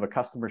portion of a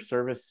customer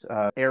service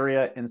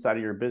area inside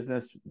of your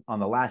business on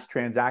the last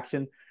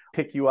transaction,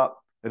 pick you up.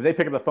 If they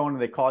pick up the phone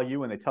and they call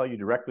you and they tell you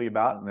directly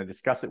about it and they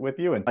discuss it with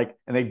you and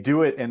they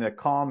do it in a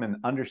calm and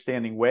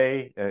understanding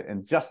way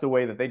and just the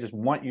way that they just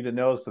want you to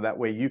know, so that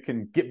way you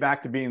can get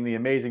back to being the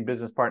amazing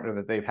business partner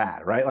that they've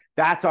had, right? Like,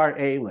 that's our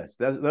A list.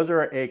 Those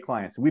are our A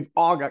clients. We've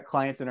all got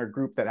clients in our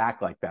group that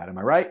act like that. Am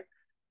I right?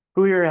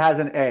 Who here has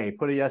an A?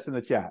 Put a yes in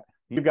the chat.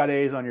 You've got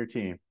A's on your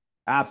team.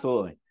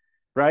 Absolutely.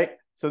 Right?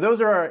 So those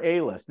are our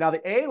A list. Now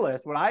the A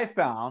list, what I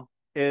found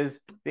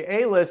is the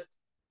A list,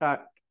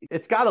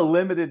 it's got a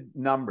limited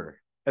number.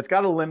 It's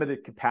got a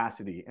limited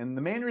capacity. And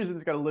the main reason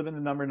it's got a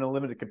limited number and a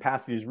limited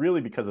capacity is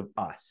really because of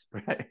us,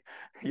 right?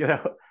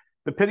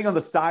 Depending on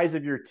the size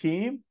of your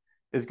team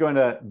is going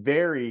to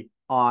vary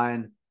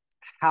on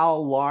how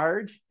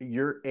large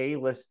your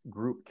A-list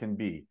group can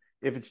be.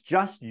 If it's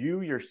just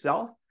you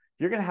yourself,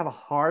 you're going to have a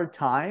hard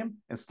time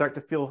and start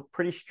to feel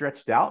pretty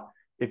stretched out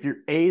if your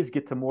A's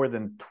get to more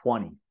than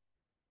 20.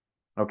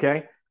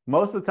 Okay?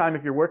 Most of the time,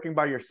 if you're working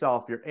by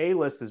yourself, your A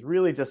list is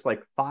really just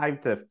like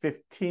 5 to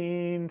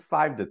 15,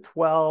 5 to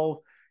 12.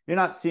 You're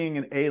not seeing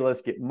an A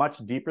list get much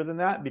deeper than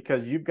that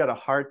because you've got a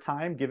hard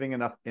time giving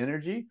enough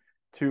energy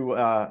to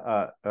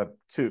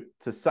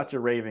such a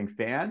raving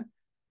fan.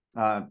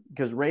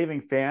 Because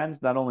raving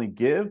fans not only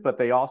give, but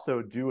they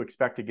also do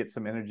expect to get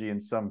some energy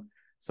and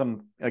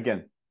some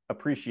again,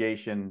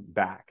 appreciation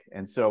back.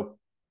 And so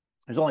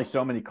there's only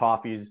so many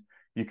coffees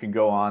you can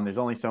go on. There's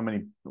only so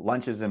many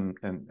lunches and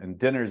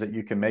dinners that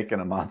you can make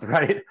in a month,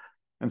 right?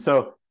 And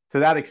so to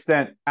that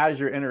extent, as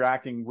you're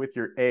interacting with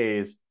your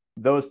A's,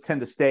 those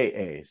tend to stay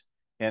A's.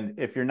 And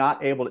if you're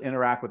not able to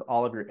interact with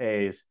all of your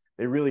A's,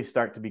 they really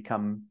start to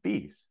become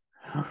B's,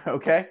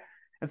 Okay.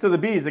 And so the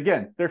Bs,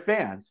 again, they're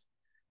fans.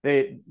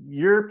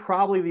 You're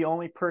probably the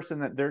only person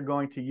that they're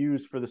going to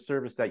use for the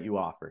service that you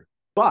offer,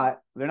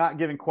 but they're not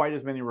giving quite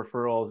as many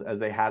referrals as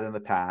they had in the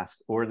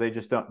past, or they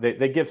just don't,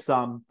 they give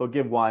some, they'll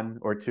give one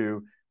or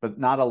two, but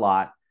not a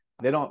lot.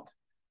 They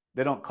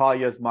don't call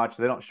you as much.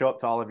 They don't show up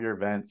to all of your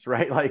events,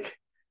 right? Like,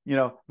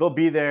 they'll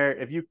be there.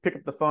 If you pick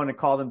up the phone and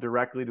call them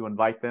directly to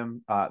invite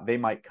them, they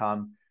might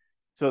come.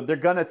 So they're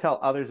going to tell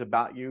others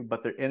about you,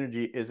 but their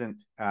energy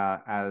isn't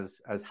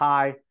as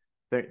high.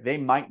 They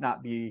might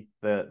not be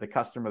the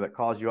customer that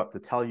calls you up to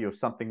tell you if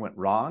something went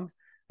wrong.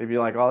 They'd be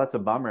like, oh, that's a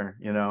bummer.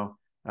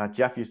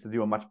 Jeff used to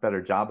do a much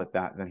better job at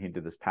that than he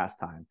did this past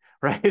time,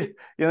 right?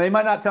 They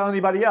might not tell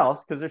anybody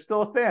else because they're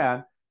still a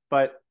fan,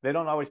 but they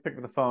don't always pick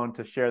up the phone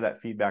to share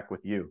that feedback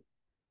with you.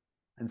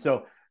 And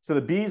so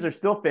the Bs are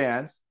still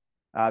fans.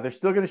 They're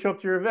still going to show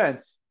up to your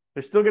events.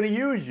 They're still going to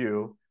use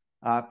you,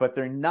 but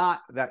they're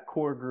not that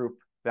core group,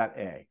 that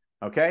A.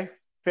 Okay,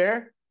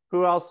 fair?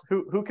 Who else?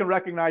 Who can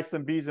recognize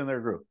some Bs in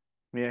their group?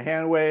 I mean, a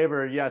hand wave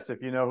or yes,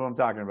 if you know who I'm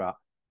talking about.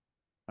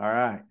 All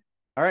right.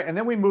 And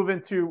then we move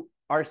into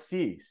our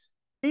Cs.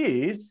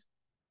 Cs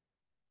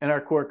and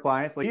our core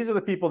clients, like these are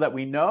the people that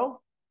we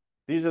know.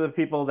 These are the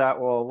people that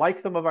will like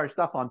some of our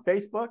stuff on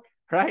Facebook,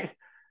 right?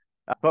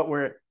 But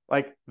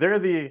they're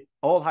the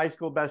old high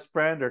school best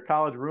friend or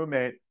college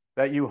roommate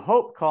that you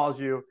hope calls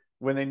you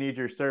when they need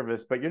your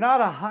service, but you're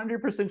not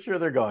 100% sure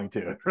they're going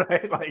to,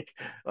 right?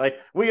 Like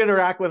we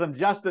interact with them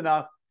just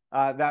enough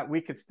that we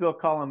could still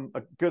call them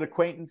good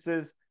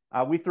acquaintances.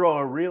 We throw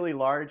a really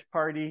large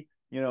party,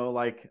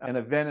 like an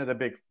event at a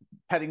big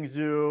petting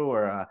zoo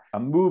or a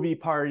movie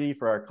party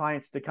for our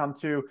clients to come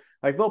to.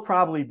 Like they'll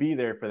probably be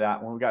there for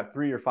that when we've got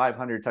 300 or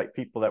 500 type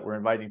people that we're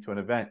inviting to an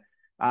event.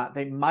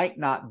 They might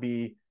not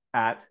be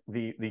at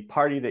the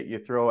party that you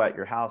throw at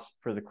your house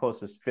for the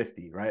closest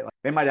 50, right? Like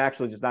they might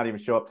actually just not even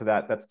show up to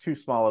that. That's too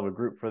small of a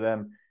group for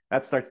them.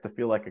 That starts to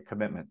feel like a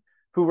commitment.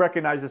 Who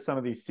recognizes some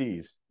of these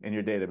Cs in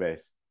your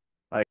database?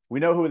 Like we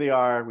know who they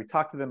are. We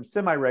talk to them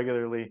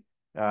semi-regularly.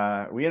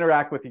 We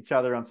interact with each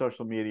other on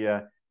social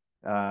media.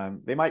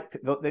 They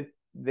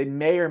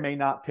may or may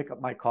not pick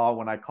up my call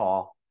when I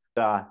call,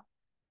 but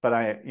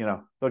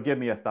they'll give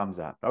me a thumbs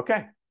up.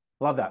 Okay,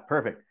 love that,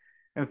 perfect.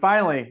 And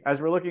finally,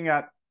 as we're looking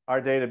at our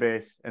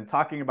database and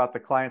talking about the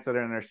clients that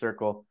are in our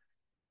circle,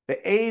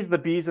 the A's, the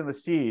B's, and the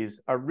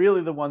C's are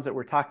really the ones that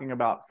we're talking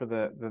about for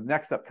the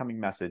next upcoming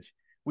message.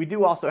 We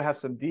do also have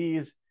some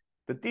D's.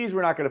 The D's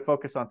we're not going to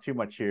focus on too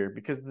much here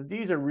because the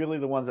D's are really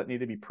the ones that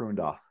need to be pruned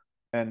off.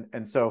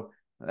 And so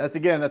that's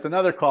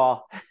another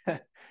call.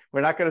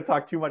 We're not going to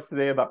talk too much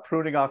today about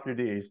pruning off your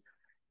D's.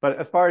 But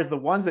as far as the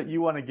ones that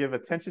you want to give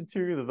attention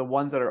to, they're the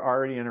ones that are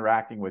already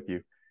interacting with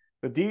you.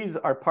 The D's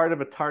are part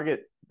of a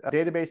target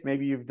database.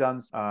 Maybe you've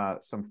done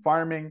some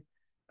farming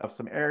of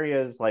some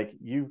areas, like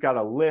you've got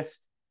a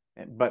list,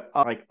 but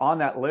like on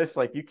that list,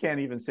 like you can't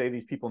even say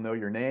these people know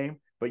your name,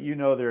 but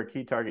they're a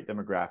key target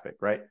demographic,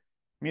 right? It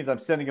means I'm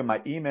sending them my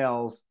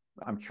emails.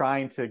 I'm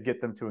trying to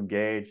get them to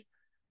engage,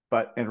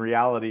 but in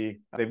reality,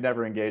 they've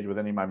never engaged with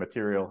any of my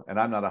material, and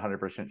I'm not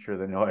 100% sure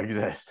they know I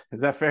exist.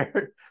 Is that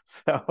fair?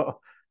 So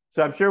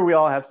I'm sure we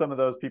all have some of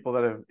those people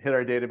that have hit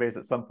our database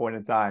at some point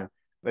in time.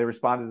 They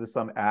responded to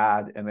some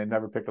ad and they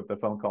never picked up the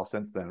phone call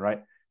since then,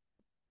 right?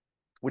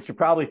 Which should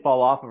probably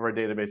fall off of our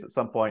database at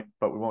some point,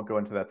 but we won't go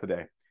into that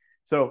today.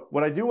 So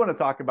what I do want to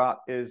talk about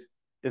is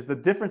the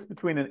difference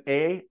between an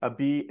A, a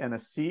B, and a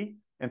C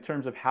in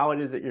terms of how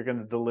it is that you're going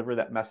to deliver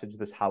that message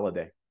this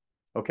holiday.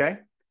 Okay?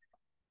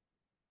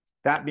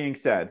 That being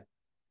said,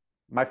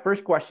 my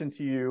first question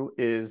to you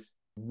is,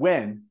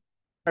 when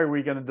are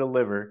we going to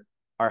deliver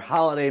our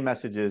holiday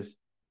messages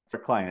to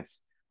our clients?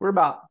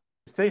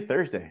 It's today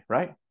Thursday,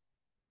 right?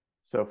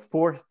 So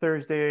fourth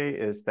Thursday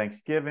is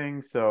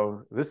Thanksgiving.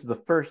 So this is the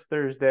first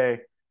Thursday.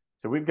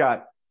 So we've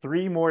got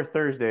 3 more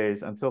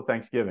Thursdays until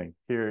Thanksgiving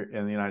here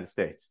in the United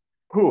States.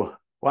 Whew,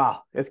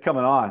 wow, it's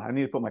coming on. I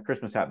need to put my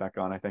Christmas hat back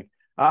on, I think.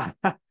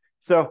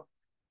 So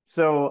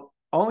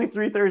only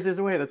 3 Thursdays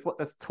away.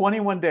 That's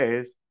 21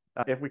 days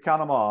if we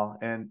count them all.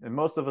 And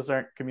most of us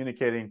aren't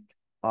communicating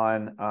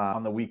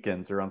on the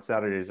weekends or on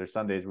Saturdays or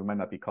Sundays. We might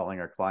not be calling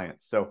our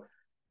clients. So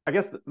I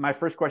guess my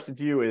first question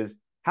to you is,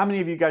 how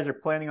many of you guys are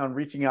planning on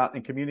reaching out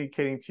and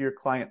communicating to your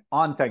client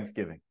on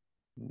Thanksgiving?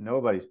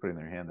 Nobody's putting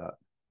their hand up.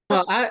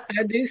 Well, I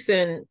do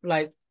send,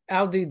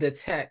 I'll do the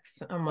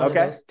text. I'm one of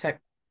those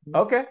text.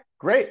 Okay,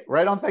 great.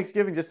 Right on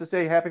Thanksgiving, just to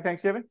say Happy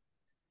Thanksgiving?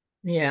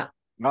 Yeah.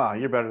 Oh,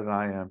 you're better than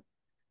I am.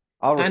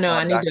 I know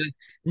I need to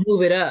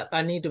move it up.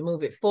 I need to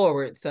move it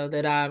forward so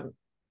that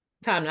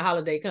time the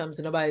holiday comes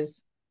and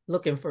nobody's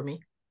looking for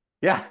me.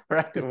 Yeah,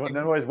 right.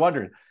 Nobody's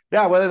wondering.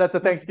 Yeah, whether that's a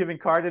Thanksgiving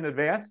card in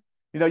advance.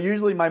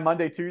 Usually my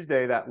Monday,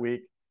 Tuesday that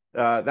week,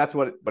 that's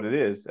what it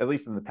is, at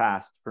least in the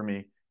past for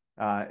me,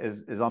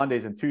 is on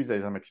Mondays and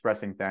Tuesdays, I'm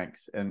expressing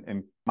thanks.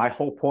 And my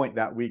whole point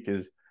that week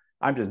is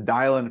I'm just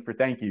dialing for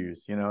thank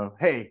yous,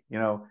 hey,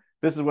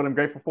 this is what I'm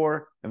grateful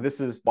for, and this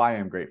is why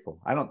I'm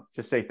grateful. I don't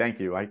just say thank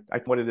you. I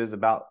what it is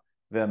about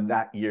them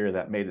that year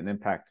that made an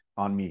impact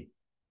on me.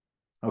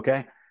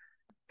 Okay.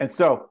 And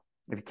so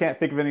If you can't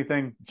think of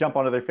anything, jump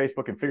onto their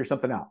Facebook and figure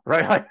something out,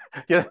 right? Like,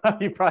 you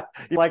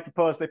like the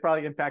post, they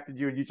probably impacted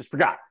you and you just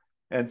forgot.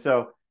 And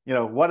so,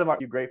 what am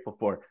you grateful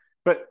for?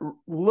 But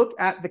look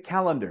at the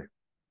calendar,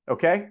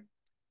 okay?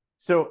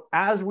 So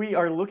as we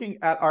are looking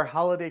at our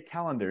holiday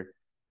calendar,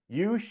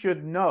 you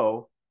should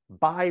know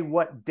by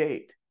what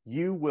date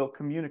you will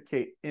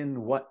communicate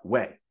in what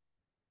way.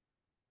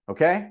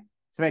 Okay?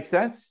 Does it make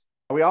sense?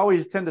 We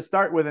always tend to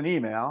start with an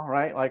email,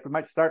 right? Like we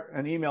might start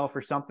an email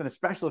for something,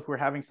 especially if we're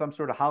having some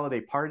sort of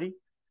holiday party.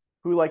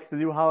 Who likes to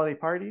do holiday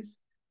parties?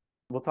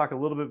 We'll talk a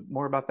little bit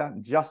more about that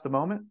in just a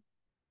moment.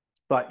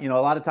 But, a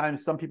lot of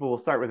times some people will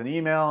start with an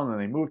email and then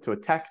they move to a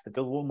text that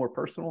feels a little more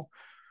personal.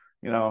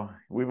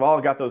 We've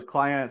all got those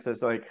clients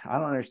that's like, I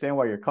don't understand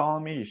why you're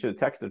calling me. You should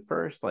have texted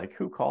first. Like,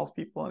 who calls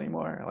people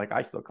anymore? Like,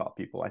 I still call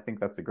people. I think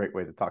that's a great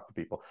way to talk to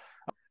people.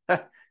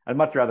 I'd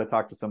much rather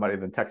talk to somebody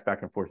than text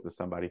back and forth to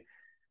somebody,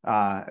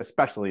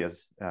 especially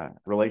as a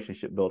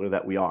relationship builder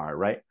that we are,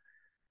 right?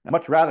 I'd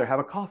much rather have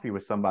a coffee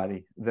with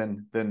somebody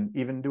than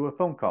even do a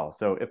phone call.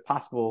 So if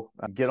possible,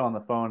 get on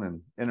the phone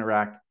and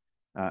interact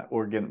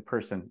or get in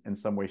person in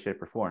some way,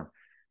 shape, or form.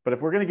 But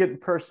if we're going to get in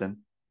person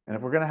and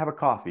if we're going to have a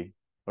coffee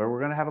or we're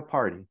going to have a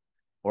party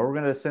or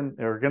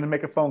we're going to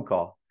make a phone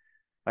call,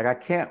 like I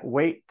can't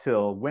wait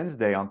till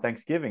Wednesday on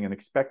Thanksgiving and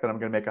expect that I'm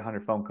going to make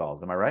 100 phone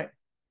calls. Am I right?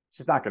 It's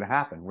just not going to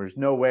happen. There's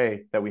no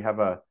way that we have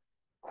a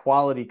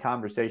quality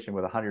conversation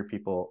with 100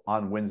 people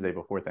on Wednesday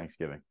before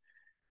Thanksgiving,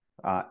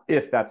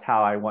 if that's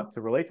how I want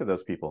to relate to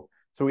those people.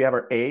 So we have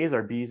our A's,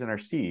 our B's, and our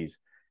C's.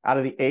 Out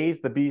of the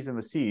A's, the B's, and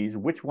the C's,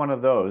 which one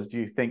of those do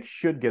you think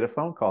should get a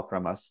phone call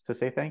from us to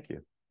say thank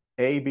you?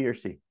 A, B, or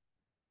C?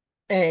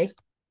 A.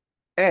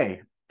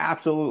 A,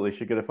 absolutely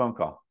should get a phone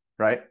call,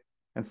 right?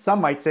 And some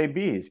might say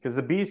B's, because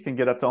the B's can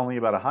get up to only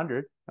about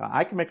 100.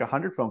 I can make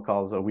 100 phone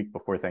calls a week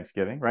before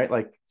Thanksgiving, right?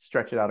 Like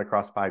stretch it out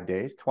across 5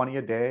 days, 20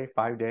 a day,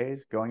 5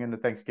 days going into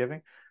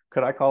Thanksgiving.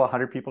 Could I call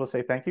 100 people to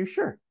say thank you?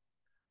 Sure.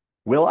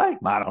 Will I?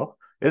 I don't know.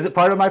 Is it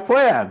part of my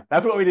plan?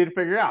 That's what we need to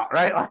figure out,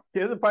 right? Like,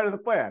 is it part of the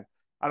plan?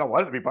 I don't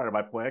want it to be part of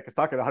my plan because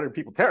talking to 100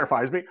 people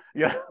terrifies me.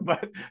 Yeah,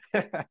 but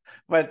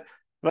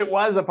it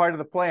was a part of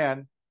the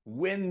plan.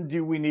 When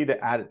do we need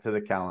to add it to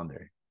the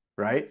calendar,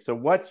 right? So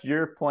what's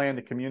your plan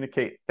to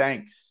communicate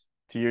thanks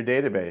to your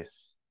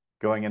database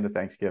going into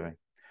Thanksgiving?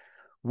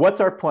 What's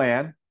our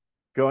plan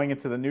going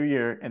into the new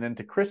year and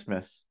into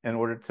Christmas in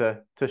order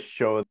to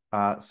show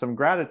some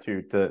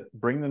gratitude, to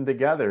bring them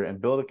together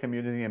and build a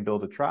community and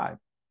build a tribe?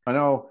 I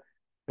know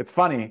it's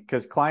funny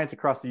because clients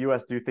across the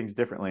U.S. do things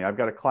differently. I've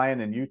got a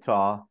client in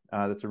Utah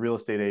that's a real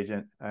estate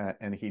agent,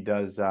 and he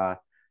does a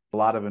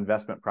lot of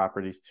investment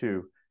properties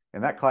too.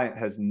 And that client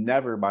has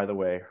never, by the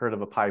way, heard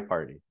of a pie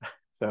party.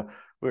 So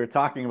we were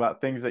talking about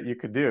things that you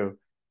could do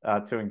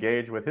to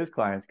engage with his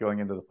clients going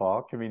into the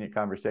fall, convenient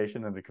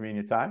conversation and a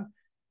convenient time.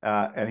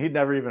 And he'd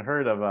never even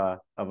heard of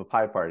a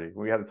pie party.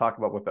 We had to talk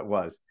about what that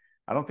was.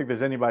 I don't think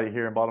there's anybody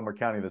here in Baltimore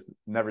County that's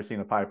never seen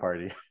a pie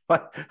party.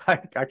 But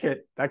I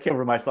can't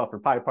over myself for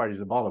pie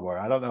parties in Baltimore.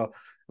 I don't know,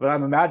 but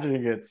I'm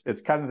imagining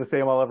it's kind of the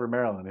same all over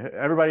Maryland.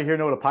 Everybody here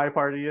know what a pie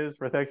party is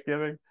for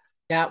Thanksgiving?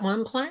 Got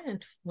one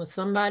planned with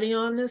somebody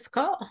on this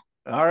call.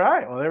 All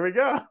right. Well, there we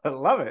go. I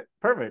love it.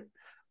 Perfect.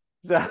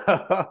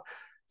 So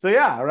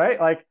yeah, right.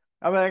 Like,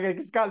 I mean,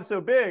 it's gotten so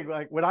big.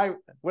 Like when I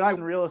was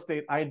in real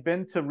estate, I had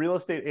been to real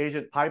estate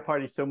agent pie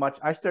parties so much.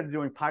 I started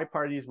doing pie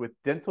parties with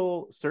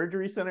dental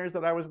surgery centers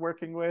that I was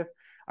working with.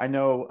 I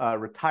know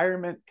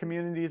retirement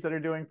communities that are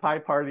doing pie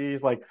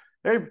parties. Like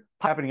they're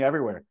happening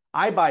everywhere.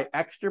 I buy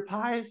extra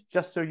pies,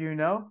 just so you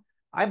know.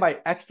 I buy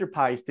extra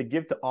pies to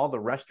give to all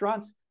the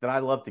restaurants that I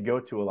love to go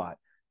to a lot.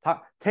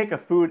 Take a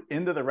food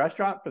into the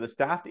restaurant for the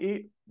staff to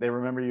eat. They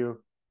remember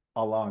you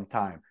a long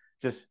time.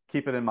 Just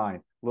keep it in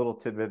mind. Little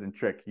tidbit and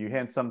trick. You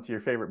hand some to your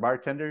favorite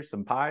bartender,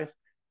 some pies.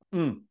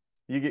 You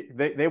get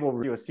they will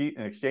give you a seat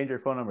and exchange your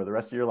phone number the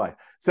rest of your life.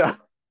 So,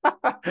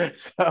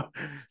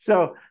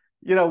 so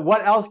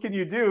what else can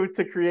you do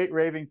to create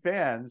raving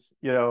fans?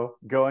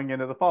 Going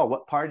into the fall,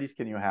 what parties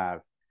can you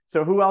have?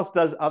 So, who else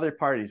does other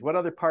parties? What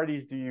other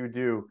parties do you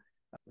do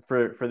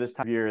for this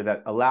time of year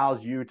that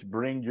allows you to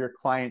bring your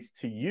clients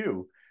to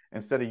you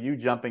instead of you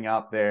jumping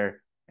out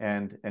there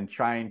and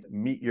trying to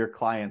meet your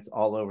clients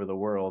all over the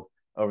world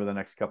over the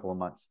next couple of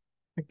months?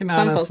 I can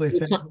honestly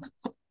say,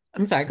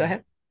 I'm sorry, go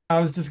ahead. I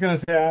was just going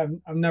to say,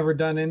 I've never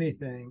done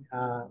anything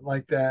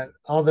like that.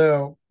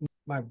 Although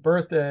my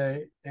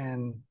birthday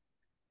and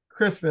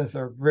Christmas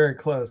are very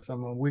close.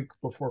 I'm a week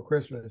before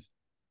Christmas.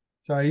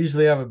 So I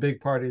usually have a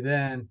big party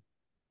then,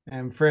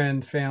 and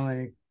friends,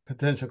 family,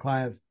 potential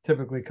clients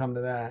typically come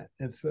to that.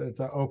 It's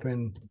an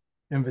open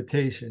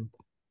invitation,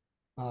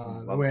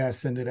 the way I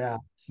send it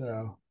out.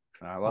 So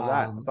I love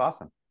that. That's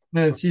awesome.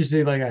 And it's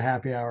usually like a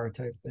happy hour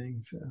type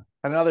thing. So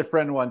another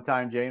friend one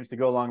time, James, to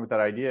go along with that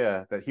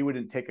idea, that he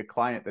wouldn't take a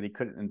client that he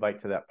couldn't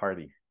invite to that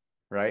party,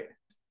 right?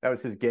 That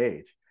was his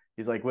gauge.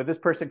 He's like, would this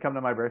person come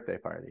to my birthday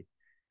party?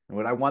 And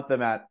would I want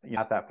them at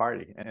that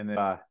party? And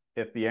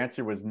if the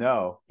answer was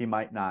no, he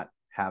might not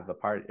have the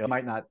party. He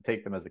might not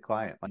take them as a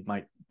client. He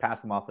might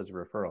pass them off as a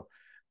referral.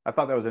 I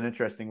thought that was an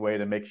interesting way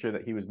to make sure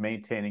that he was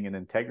maintaining an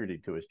integrity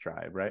to his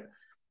tribe, right?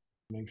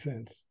 Makes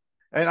sense.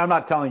 And I'm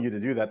not telling you to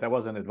do that. That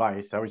wasn't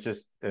advice. That was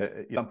just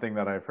something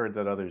that I've heard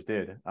that others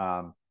did,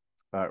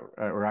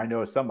 or I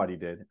know somebody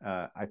did.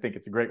 I think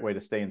it's a great way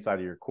to stay inside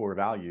of your core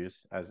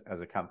values as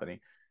a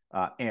company.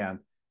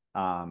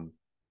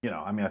 You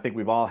know, I mean, I think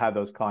we've all had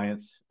those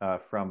clients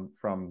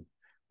from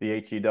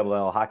the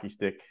HELL hockey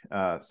stick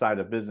side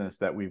of business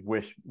that we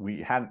wish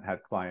we hadn't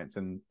had clients,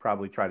 and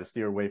probably try to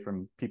steer away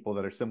from people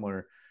that are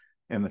similar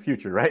in the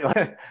future,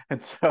 right? And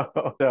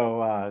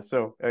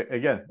so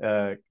again,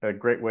 a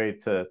great way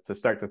to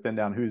start to thin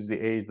down who's the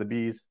A's, the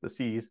B's, the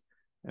C's,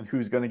 and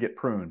who's going to get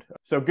pruned.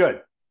 So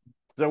good.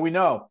 So we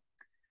know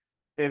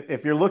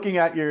if you're looking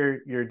at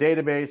your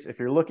database, if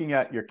you're looking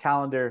at your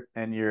calendar,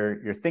 and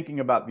you're thinking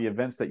about the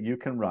events that you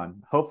can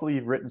run, hopefully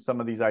you've written some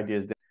of these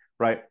ideas down,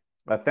 right?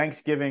 A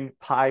Thanksgiving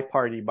pie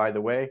party, by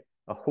the way,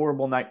 a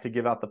horrible night to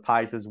give out the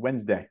pies is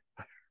Wednesday,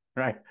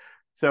 right?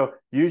 So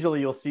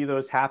usually you'll see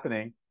those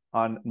happening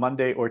on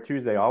Monday or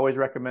Tuesday. I always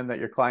recommend that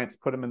your clients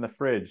put them in the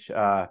fridge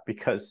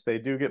because they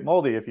do get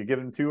moldy if you give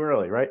them too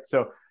early, right?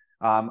 So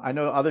I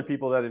know other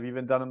people that have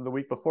even done them the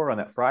week before on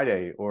that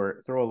Friday,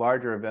 or throw a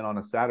larger event on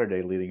a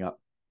Saturday leading up.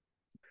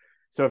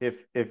 So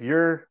if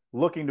you're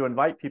looking to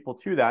invite people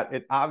to that,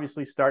 it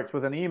obviously starts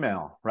with an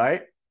email,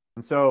 right?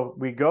 And so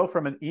we go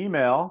from an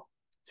email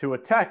to a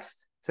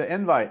text to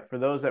invite for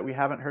those that we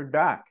haven't heard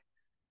back.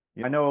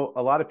 I know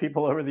a lot of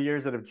people over the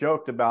years that have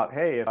joked about,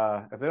 hey,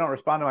 if they don't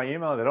respond to my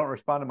email, they don't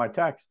respond to my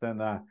text, then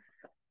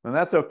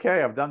that's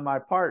okay. I've done my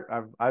part.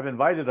 I've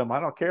invited them. I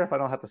don't care if I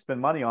don't have to spend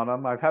money on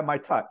them. I've had my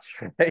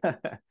touch. Right?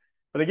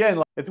 But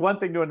again, it's one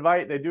thing to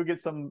invite. They do get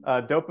some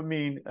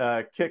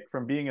dopamine kick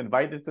from being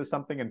invited to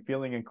something and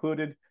feeling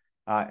included.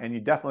 And you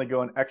definitely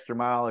go an extra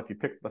mile if you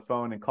pick up the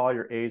phone and call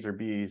your A's or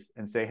B's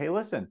and say, hey,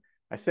 listen,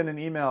 I sent an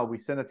email. We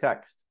sent a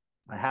text.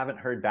 I haven't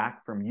heard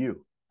back from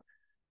you.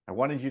 I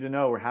wanted you to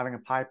know we're having a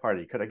pie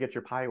party. Could I get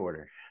your pie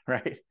order?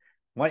 Right?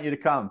 I want you to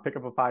come pick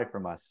up a pie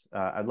from us.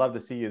 I'd love to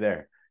see you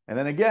there. And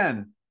then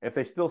again, if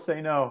they still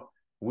say no,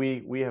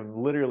 we have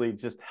literally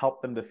just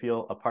helped them to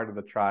feel a part of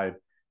the tribe.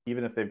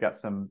 Even if they've got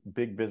some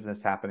big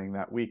business happening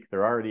that week,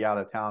 they're already out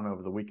of town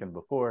over the weekend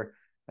before,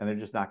 and they're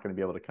just not going to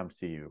be able to come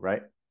see you,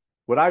 right?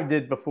 What I've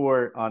did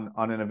before on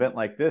an event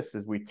like this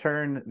is we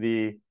turn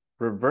the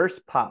reverse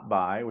pop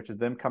by, which is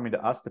them coming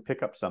to us to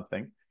pick up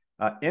something,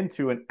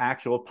 into an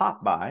actual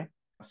pop by.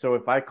 So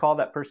if I call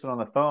that person on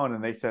the phone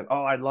and they said,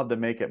 oh, I'd love to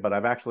make it, but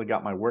I've actually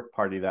got my work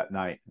party that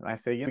night. And I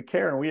say, we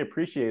care and we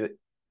appreciate it,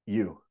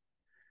 you.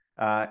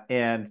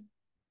 And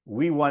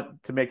we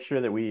want to make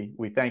sure that we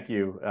thank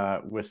you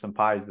with some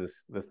pies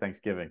this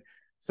Thanksgiving.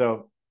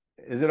 So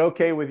is it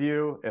okay with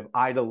you if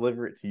I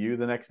deliver it to you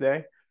the next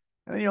day?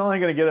 And then you're only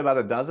going to get about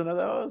a dozen of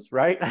those,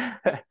 right?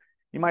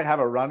 You might have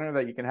a runner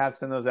that you can have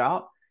send those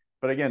out.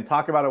 But again,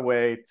 talk about a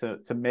way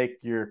to make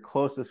your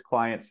closest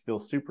clients feel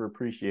super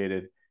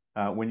appreciated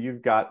when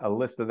you've got a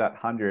list of that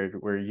 100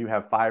 where you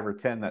have 5 or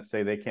 10 that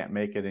say they can't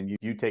make it and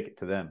you take it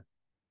to them.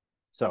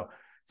 So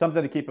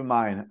something to keep in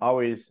mind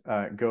always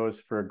goes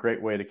for a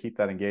great way to keep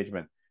that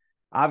engagement.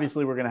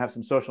 Obviously, we're going to have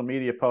some social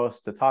media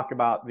posts to talk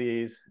about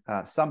these.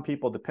 Some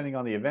people, depending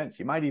on the events,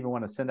 you might even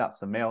want to send out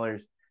some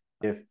mailers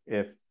if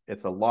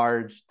it's a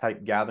large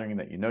type gathering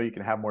that you know you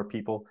can have more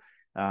people.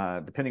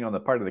 Depending on the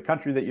part of the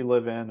country that you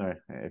live in,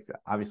 or if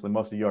obviously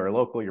most of you are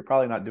local, you're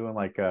probably not doing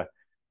like a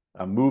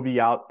movie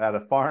out at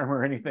a farm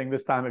or anything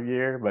this time of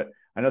year. But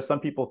I know some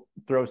people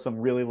throw some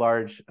really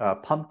large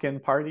pumpkin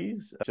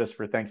parties just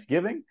for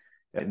Thanksgiving,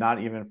 not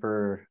even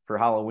for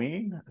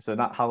Halloween. So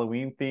not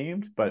Halloween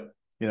themed, but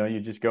you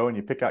just go and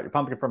you pick out your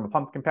pumpkin from a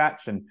pumpkin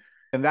patch, and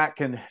that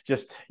can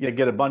just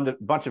get a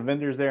bunch of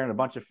vendors there and a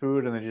bunch of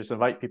food, and then just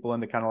invite people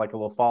into kind of like a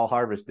little fall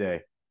harvest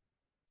day.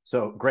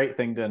 So great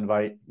thing to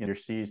invite your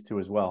C's to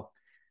as well.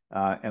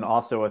 And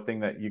also a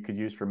thing that you could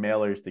use for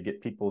mailers to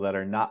get people that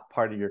are not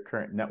part of your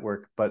current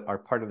network, but are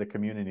part of the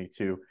community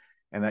too,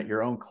 and that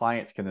your own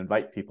clients can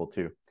invite people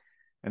to.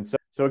 And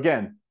so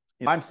again,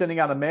 if I'm sending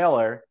out a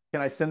mailer,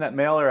 can I send that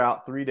mailer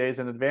out 3 days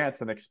in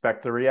advance and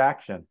expect a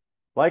reaction?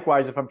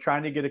 Likewise, if I'm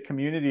trying to get a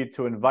community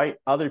to invite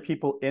other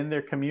people in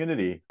their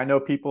community, I know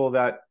people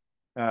that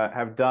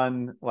have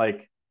done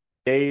like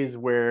days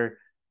where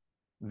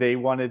they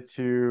wanted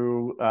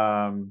to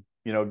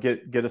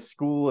get a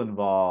school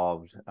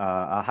involved,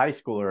 a high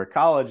school or a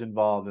college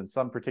involved in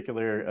some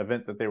particular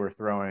event that they were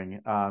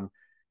throwing,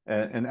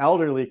 an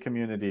elderly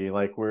community,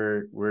 like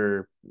where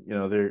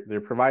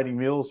they're providing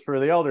meals for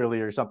the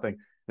elderly or something.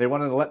 They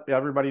wanted to let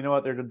everybody know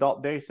at their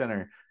adult day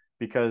center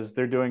because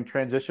they're doing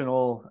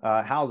transitional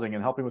housing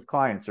and helping with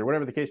clients or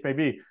whatever the case may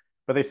be.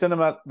 But they send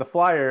them out the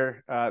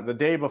flyer the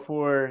day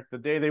before the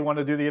day they want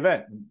to do the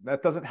event.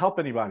 That doesn't help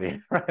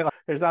anybody, right? Like,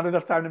 there's not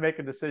enough time to make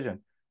a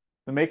decision.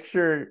 So make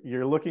sure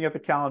you're looking at the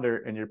calendar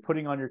and you're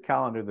putting on your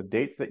calendar the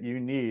dates that you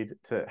need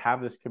to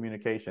have this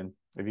communication.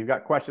 If you've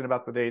got question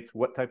about the dates,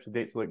 what types of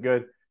dates look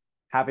good,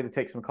 happy to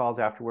take some calls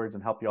afterwards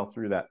and help you all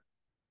through that.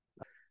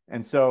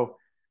 And so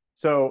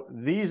So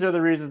these are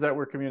the reasons that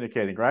we're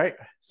communicating, right?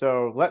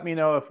 So let me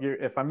know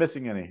if I'm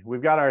missing any.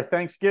 We've got our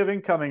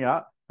Thanksgiving coming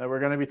up that we're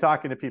going to be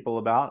talking to people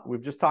about.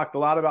 We've just talked a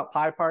lot about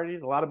pie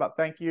parties, a lot about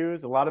thank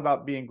yous, a lot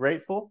about being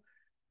grateful.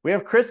 We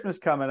have Christmas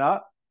coming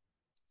up.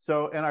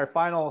 So in our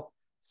final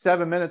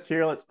 7 minutes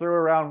here, let's throw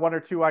around one or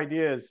two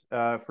ideas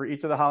for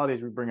each of the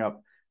holidays we bring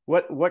up.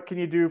 What can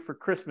you do for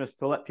Christmas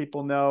to let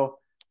people know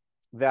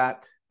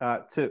that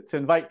to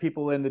invite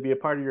people in to be a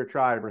part of your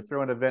tribe, or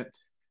throw an event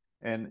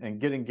and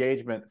get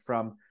engagement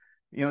from,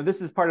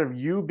 this is part of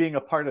you being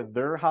a part of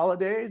their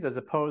holidays as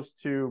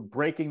opposed to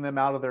breaking them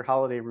out of their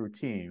holiday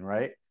routine,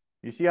 right?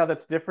 You see how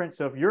that's different?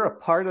 So if you're a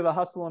part of the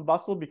hustle and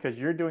bustle because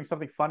you're doing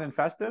something fun and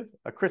festive,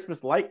 a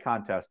Christmas light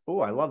contest. Oh,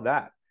 I love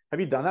that. Have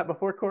you done that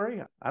before,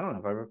 Corey? I don't know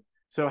if I've ever.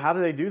 So how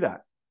do they do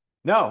that?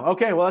 No.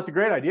 Okay. Well, that's a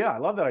great idea. I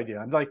love that idea.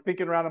 I'm like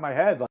thinking around in my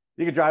head, like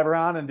you could drive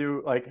around and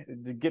do like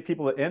to get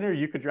people to enter.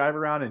 You could drive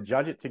around and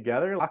judge it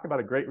together. Talk about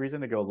a great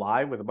reason to go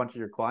live with a bunch of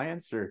your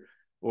clients,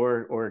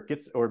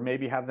 or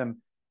maybe have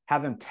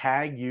them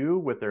tag you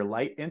with their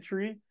light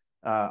entry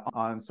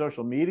on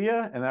social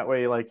media, and that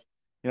way, like,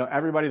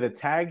 everybody that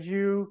tags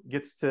you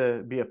gets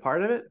to be a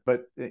part of it.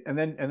 But and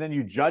then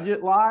you judge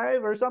it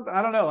live or something.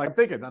 I don't know. Like I'm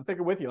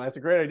thinking with you. That's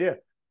a great idea.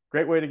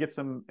 Great way to get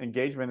some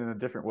engagement in a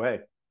different way.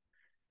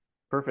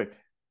 Perfect.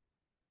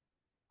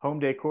 Home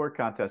decor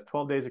contest,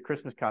 12 days of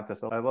Christmas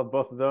contest. I love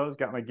both of those.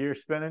 Got my gear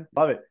spinning.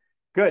 Love it.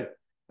 Good.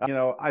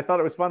 I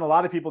thought it was fun. A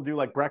lot of people do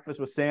like breakfast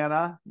with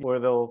Santa, where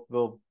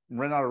they'll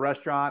rent out a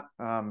restaurant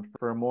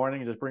for a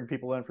morning and just bring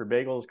people in for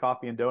bagels,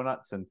 coffee, and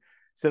donuts and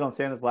sit on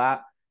Santa's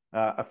lap.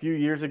 A few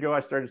years ago, I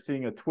started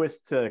seeing a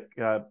twist to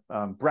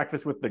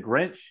breakfast with the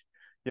Grinch.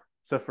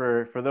 So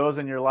for those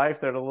in your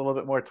life that are a little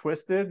bit more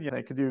twisted, you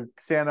could do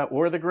Santa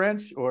or the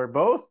Grinch or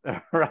both,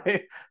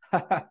 right?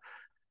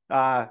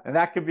 And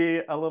that could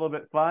be a little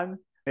bit fun.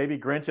 Maybe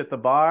Grinch at the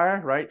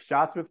bar, right?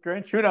 Shots with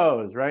Grinch. Who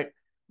knows, right?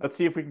 Let's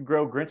see if we can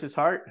grow Grinch's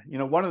heart.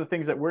 One of the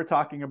things that we're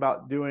talking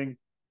about doing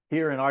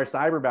here in our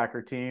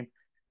Cyberbacker team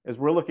is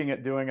we're looking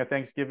at doing a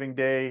Thanksgiving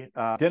Day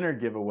dinner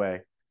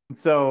giveaway.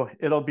 So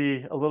it'll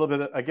be a little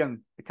bit,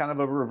 again, kind of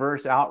a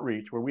reverse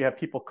outreach where we have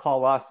people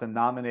call us and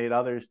nominate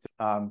others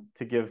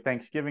to give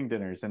Thanksgiving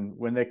dinners. And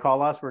when they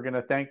call us, we're going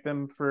to thank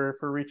them for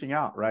reaching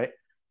out, right?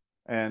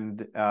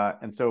 And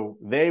so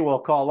they will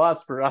call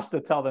us for us to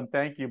tell them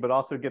thank you, but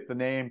also get the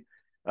name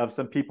of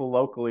some people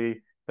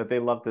locally that they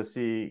love to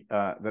see,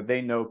 that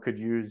they know could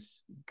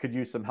use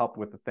some help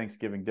with the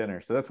Thanksgiving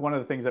dinner. So that's one of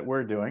the things that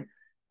we're doing,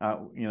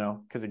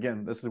 because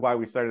again, this is why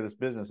we started this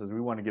business, is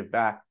we want to give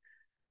back.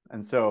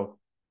 And so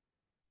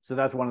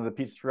that's one of the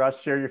pieces for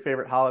us. Share your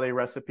favorite holiday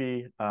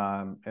recipe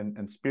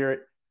and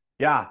spirit.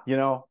 Yeah,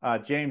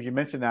 James, you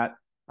mentioned that.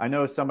 I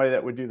know somebody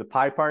that would do the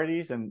pie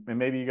parties, and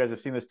maybe you guys have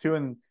seen this too.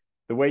 And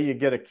the way you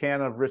get a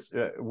can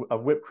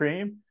of whipped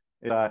cream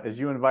is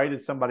you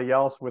invited somebody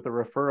else with a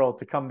referral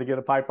to come to get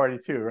a pie party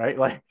too, right?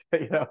 Like,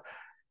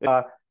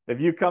 if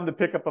you come to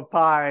pick up a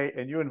pie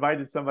and you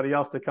invited somebody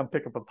else to come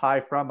pick up a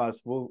pie from us,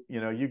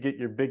 you get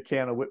your big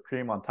can of whipped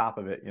cream on top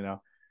of it,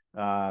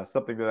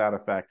 something to that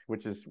effect,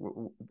 which is,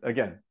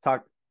 again,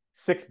 talk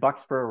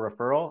 $6 for a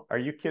referral. Are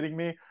you kidding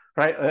me?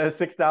 Right? A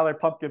 $6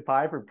 pumpkin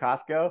pie from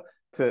Costco,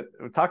 to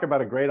talk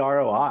about a great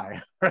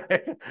ROI,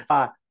 right?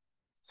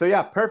 So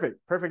yeah,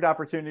 perfect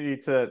opportunity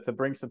to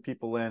bring some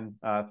people in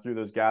through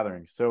those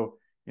gatherings. So,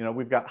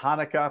 we've got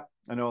Hanukkah.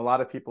 I know a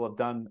lot of people have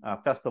done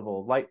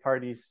festival light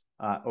parties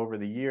over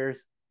the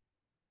years.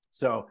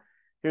 So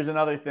here's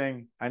another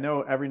thing. I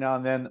know every now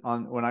and then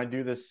when I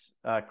do this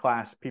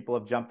class, people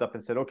have jumped up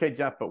and said, okay,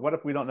 Jeff, but what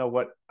if we don't know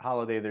what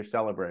holiday they're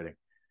celebrating?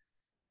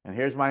 And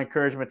here's my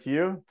encouragement to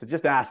you, to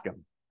just ask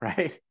them,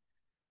 right?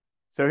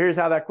 So here's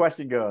how that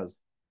question goes.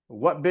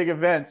 What big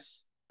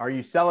events are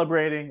you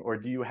celebrating, or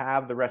do you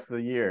have the rest of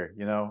the year?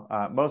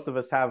 Most of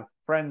us have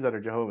friends that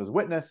are Jehovah's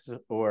Witness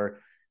or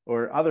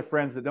other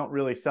friends that don't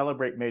really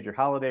celebrate major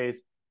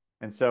holidays.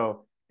 And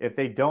so if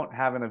they don't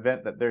have an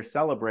event that they're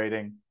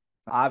celebrating,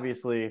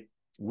 obviously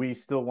we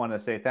still want to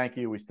say thank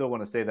you. We still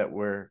want to say that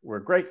we're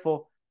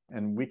grateful,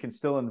 and we can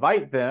still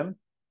invite them.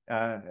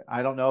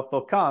 I don't know if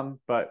they'll come,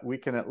 but we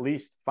can at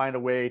least find a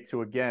way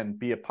to, again,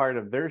 be a part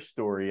of their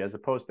story as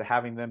opposed to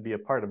having them be a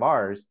part of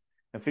ours,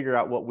 and figure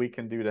out what we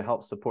can do to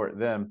help support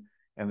them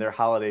and their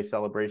holiday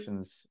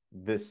celebrations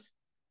this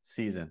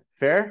season.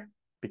 Fair?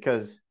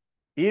 Because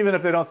even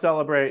if they don't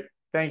celebrate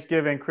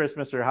Thanksgiving,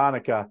 Christmas, or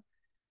Hanukkah,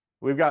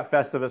 we've got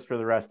Festivus for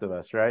the rest of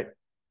us, right?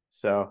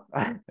 So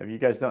if you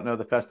guys don't know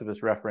the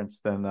Festivus reference,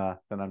 then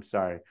I'm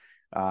sorry.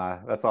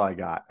 That's all I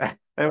got.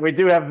 And we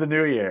do have the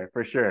new year,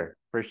 for sure.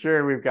 For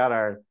sure, we've got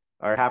our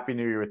Happy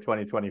New Year with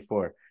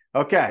 2024.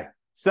 Okay,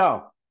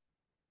 so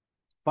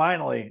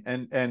finally,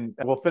 and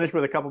we'll finish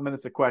with a couple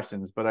minutes of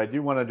questions, but I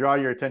do want to draw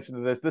your attention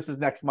to this. This is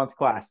next month's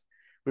class.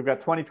 We've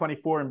got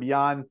 2024 and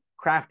beyond,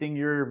 crafting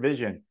your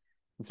vision.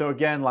 And so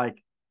again,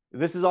 like,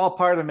 this is all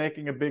part of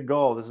making a big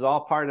goal. This is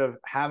all part of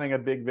having a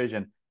big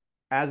vision.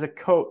 As a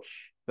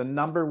coach, the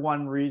number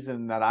one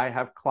reason that I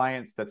have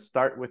clients that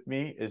start with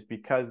me is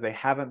because they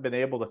haven't been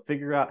able to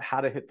figure out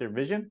how to hit their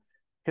vision,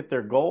 hit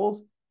their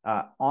goals,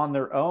 on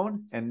their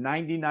own. And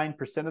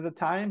 99% of the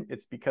time,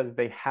 it's because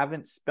they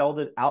haven't spelled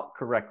it out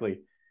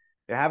correctly.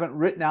 They haven't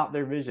written out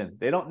their vision.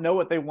 They don't know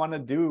what they want to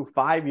do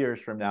 5 years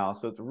from now.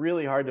 So it's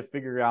really hard to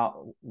figure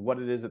out what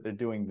it is that they're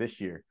doing this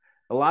year.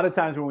 A lot of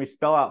times when we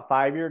spell out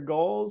 5-year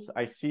goals,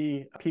 I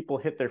see people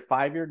hit their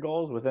 5-year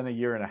goals within a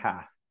year and a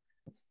half.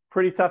 It's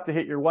pretty tough to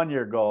hit your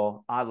 1-year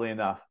goal, oddly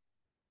enough.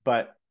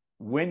 But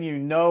when you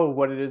know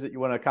what it is that you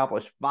want to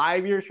accomplish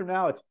 5 years from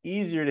now, it's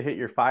easier to hit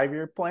your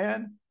 5-year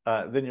plan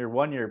than your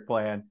 1-year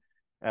plan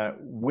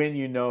when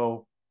you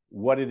know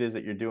what it is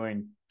that you're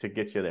doing to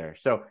get you there.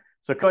 So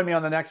join me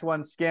on the next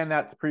one. Scan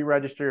that to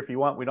pre-register if you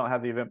want. We don't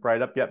have the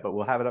Eventbrite up yet, but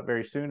we'll have it up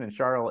very soon, and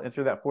Shara will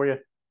enter that for you.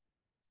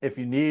 If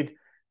you need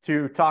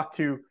to talk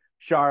to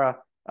Shara,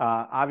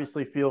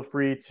 obviously feel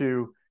free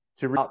to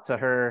reach out to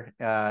her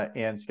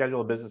and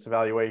schedule a business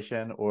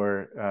evaluation,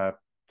 or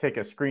take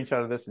a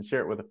screenshot of this and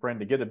share it with a friend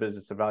to get a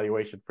business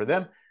evaluation for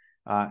them.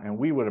 And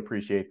we would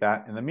appreciate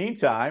that. In the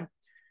meantime,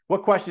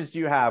 what questions do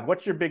you have?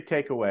 What's your big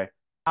takeaway?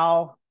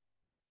 How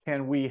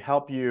can we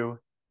help you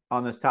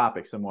on this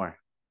topic some more?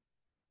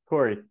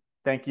 Corey,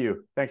 thank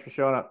you. Thanks for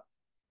showing up.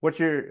 What's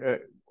your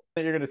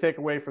that you're going to take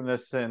away from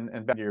this and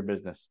back to your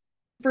business?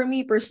 For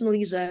me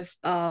personally, Jeff,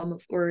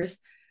 of course,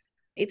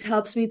 it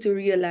helps me to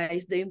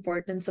realize the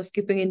importance of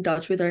keeping in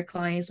touch with our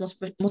clients, most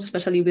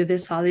especially with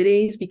these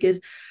holidays,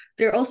 because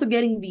they're also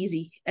getting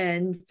busy.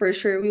 And for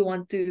sure, we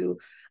want to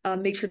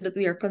make sure that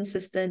we are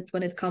consistent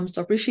when it comes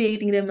to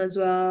appreciating them as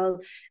well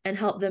and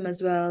help them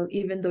as well,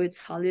 even though it's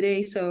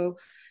holiday. So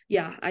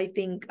yeah, I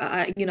think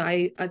I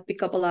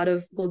pick up a lot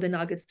of golden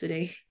nuggets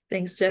today.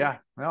 Thanks, Jeff. Yeah,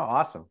 no,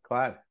 awesome.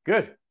 Glad.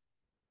 Good.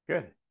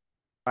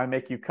 I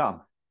make you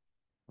come.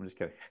 I'm just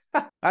kidding.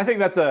 I think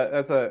that's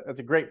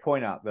a great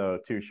point out though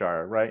too,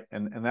 Shara, right?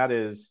 And that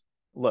is,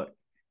 look,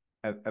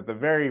 at the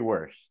very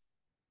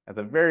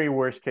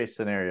worst case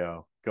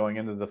scenario going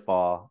into the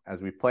fall,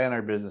 as we plan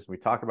our business, we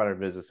talk about our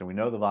business and we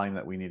know the volume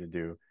that we need to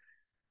do,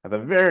 at the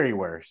very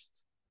worst,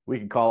 we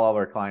can call all of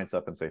our clients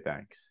up and say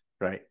thanks,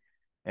 right?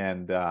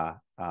 And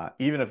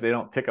even if they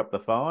don't pick up the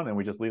phone and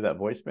we just leave that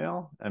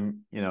voicemail, and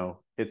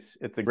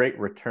it's a great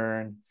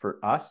return for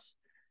us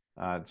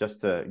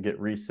just to get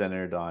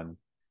recentered on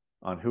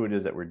who it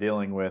is that we're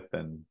dealing with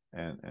and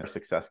our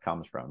success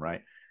comes from, right?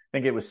 I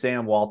think it was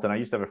Sam Walton. I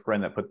used to have a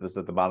friend that put this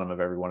at the bottom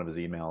of every one of his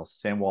emails.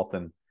 Sam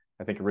Walton,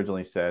 I think,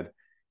 originally said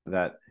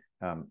that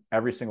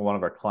every single one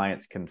of our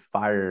clients can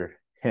fire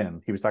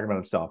him. He was talking about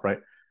himself, right?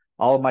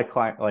 All of my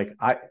clients,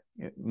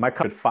 my client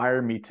could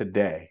fire me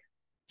today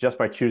just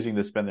by choosing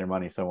to spend their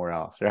money somewhere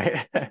else,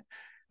 right?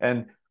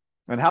 and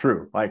how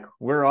true. Like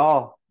we're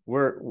all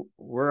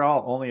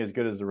only as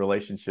good as the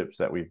relationships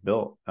that we've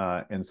built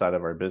inside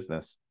of our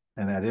business.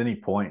 And at any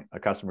point, a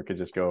customer could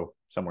just go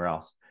somewhere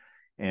else.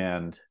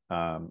 And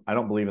I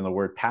don't believe in the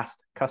word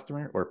past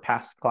customer or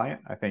past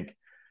client. I think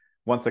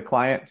once a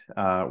client,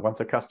 once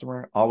a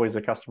customer, always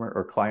a customer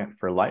or client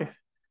for life.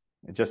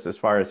 Just as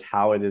far as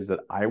how it is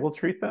that I will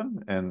treat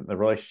them and the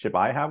relationship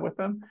I have with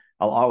them,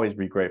 I'll always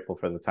be grateful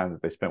for the time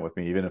that they spent with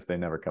me, even if they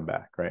never come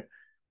back, right?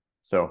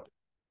 So,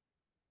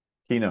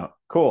 keynote.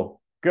 Cool.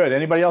 Good.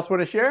 Anybody else want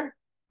to share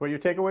what your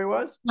takeaway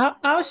was?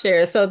 I'll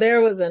share. So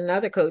there was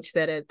another coach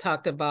that had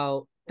talked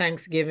about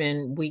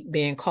Thanksgiving week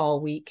being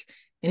call week,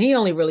 and he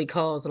only really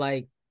calls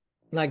like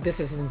this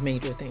is his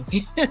major thing,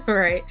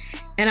 right?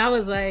 And I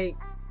was like,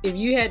 if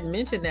you hadn't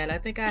mentioned that, I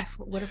think I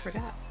would have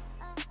forgot.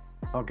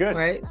 Oh, good.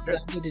 Right. Good.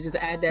 So I need to just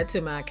add that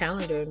to my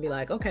calendar and be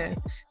like, okay,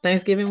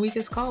 Thanksgiving week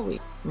is call week.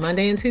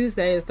 Monday and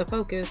Tuesday is the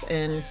focus,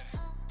 and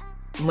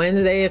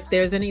Wednesday if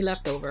there's any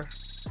leftover.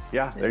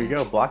 Yeah, there you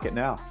go. Block it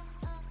now.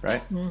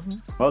 Right? Mm-hmm.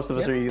 Most of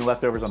us are eating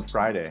leftovers on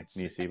Friday,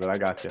 Nisi, but I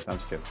got you. I'm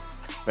just kidding.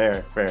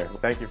 Fair. Well,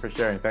 thank you for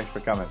sharing. Thanks for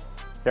coming.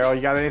 Carol,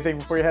 you got anything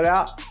before you head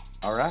out?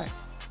 All right.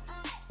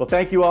 Well,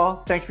 thank you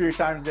all. Thanks for your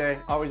time today.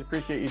 Always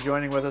appreciate you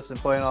joining with us and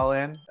playing all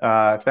in.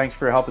 Thanks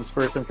for helping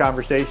spur some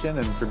conversation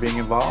and for being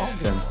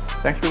involved. And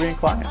thanks for being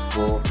clients.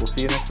 We'll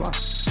see you next month.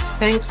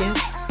 Thank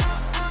you.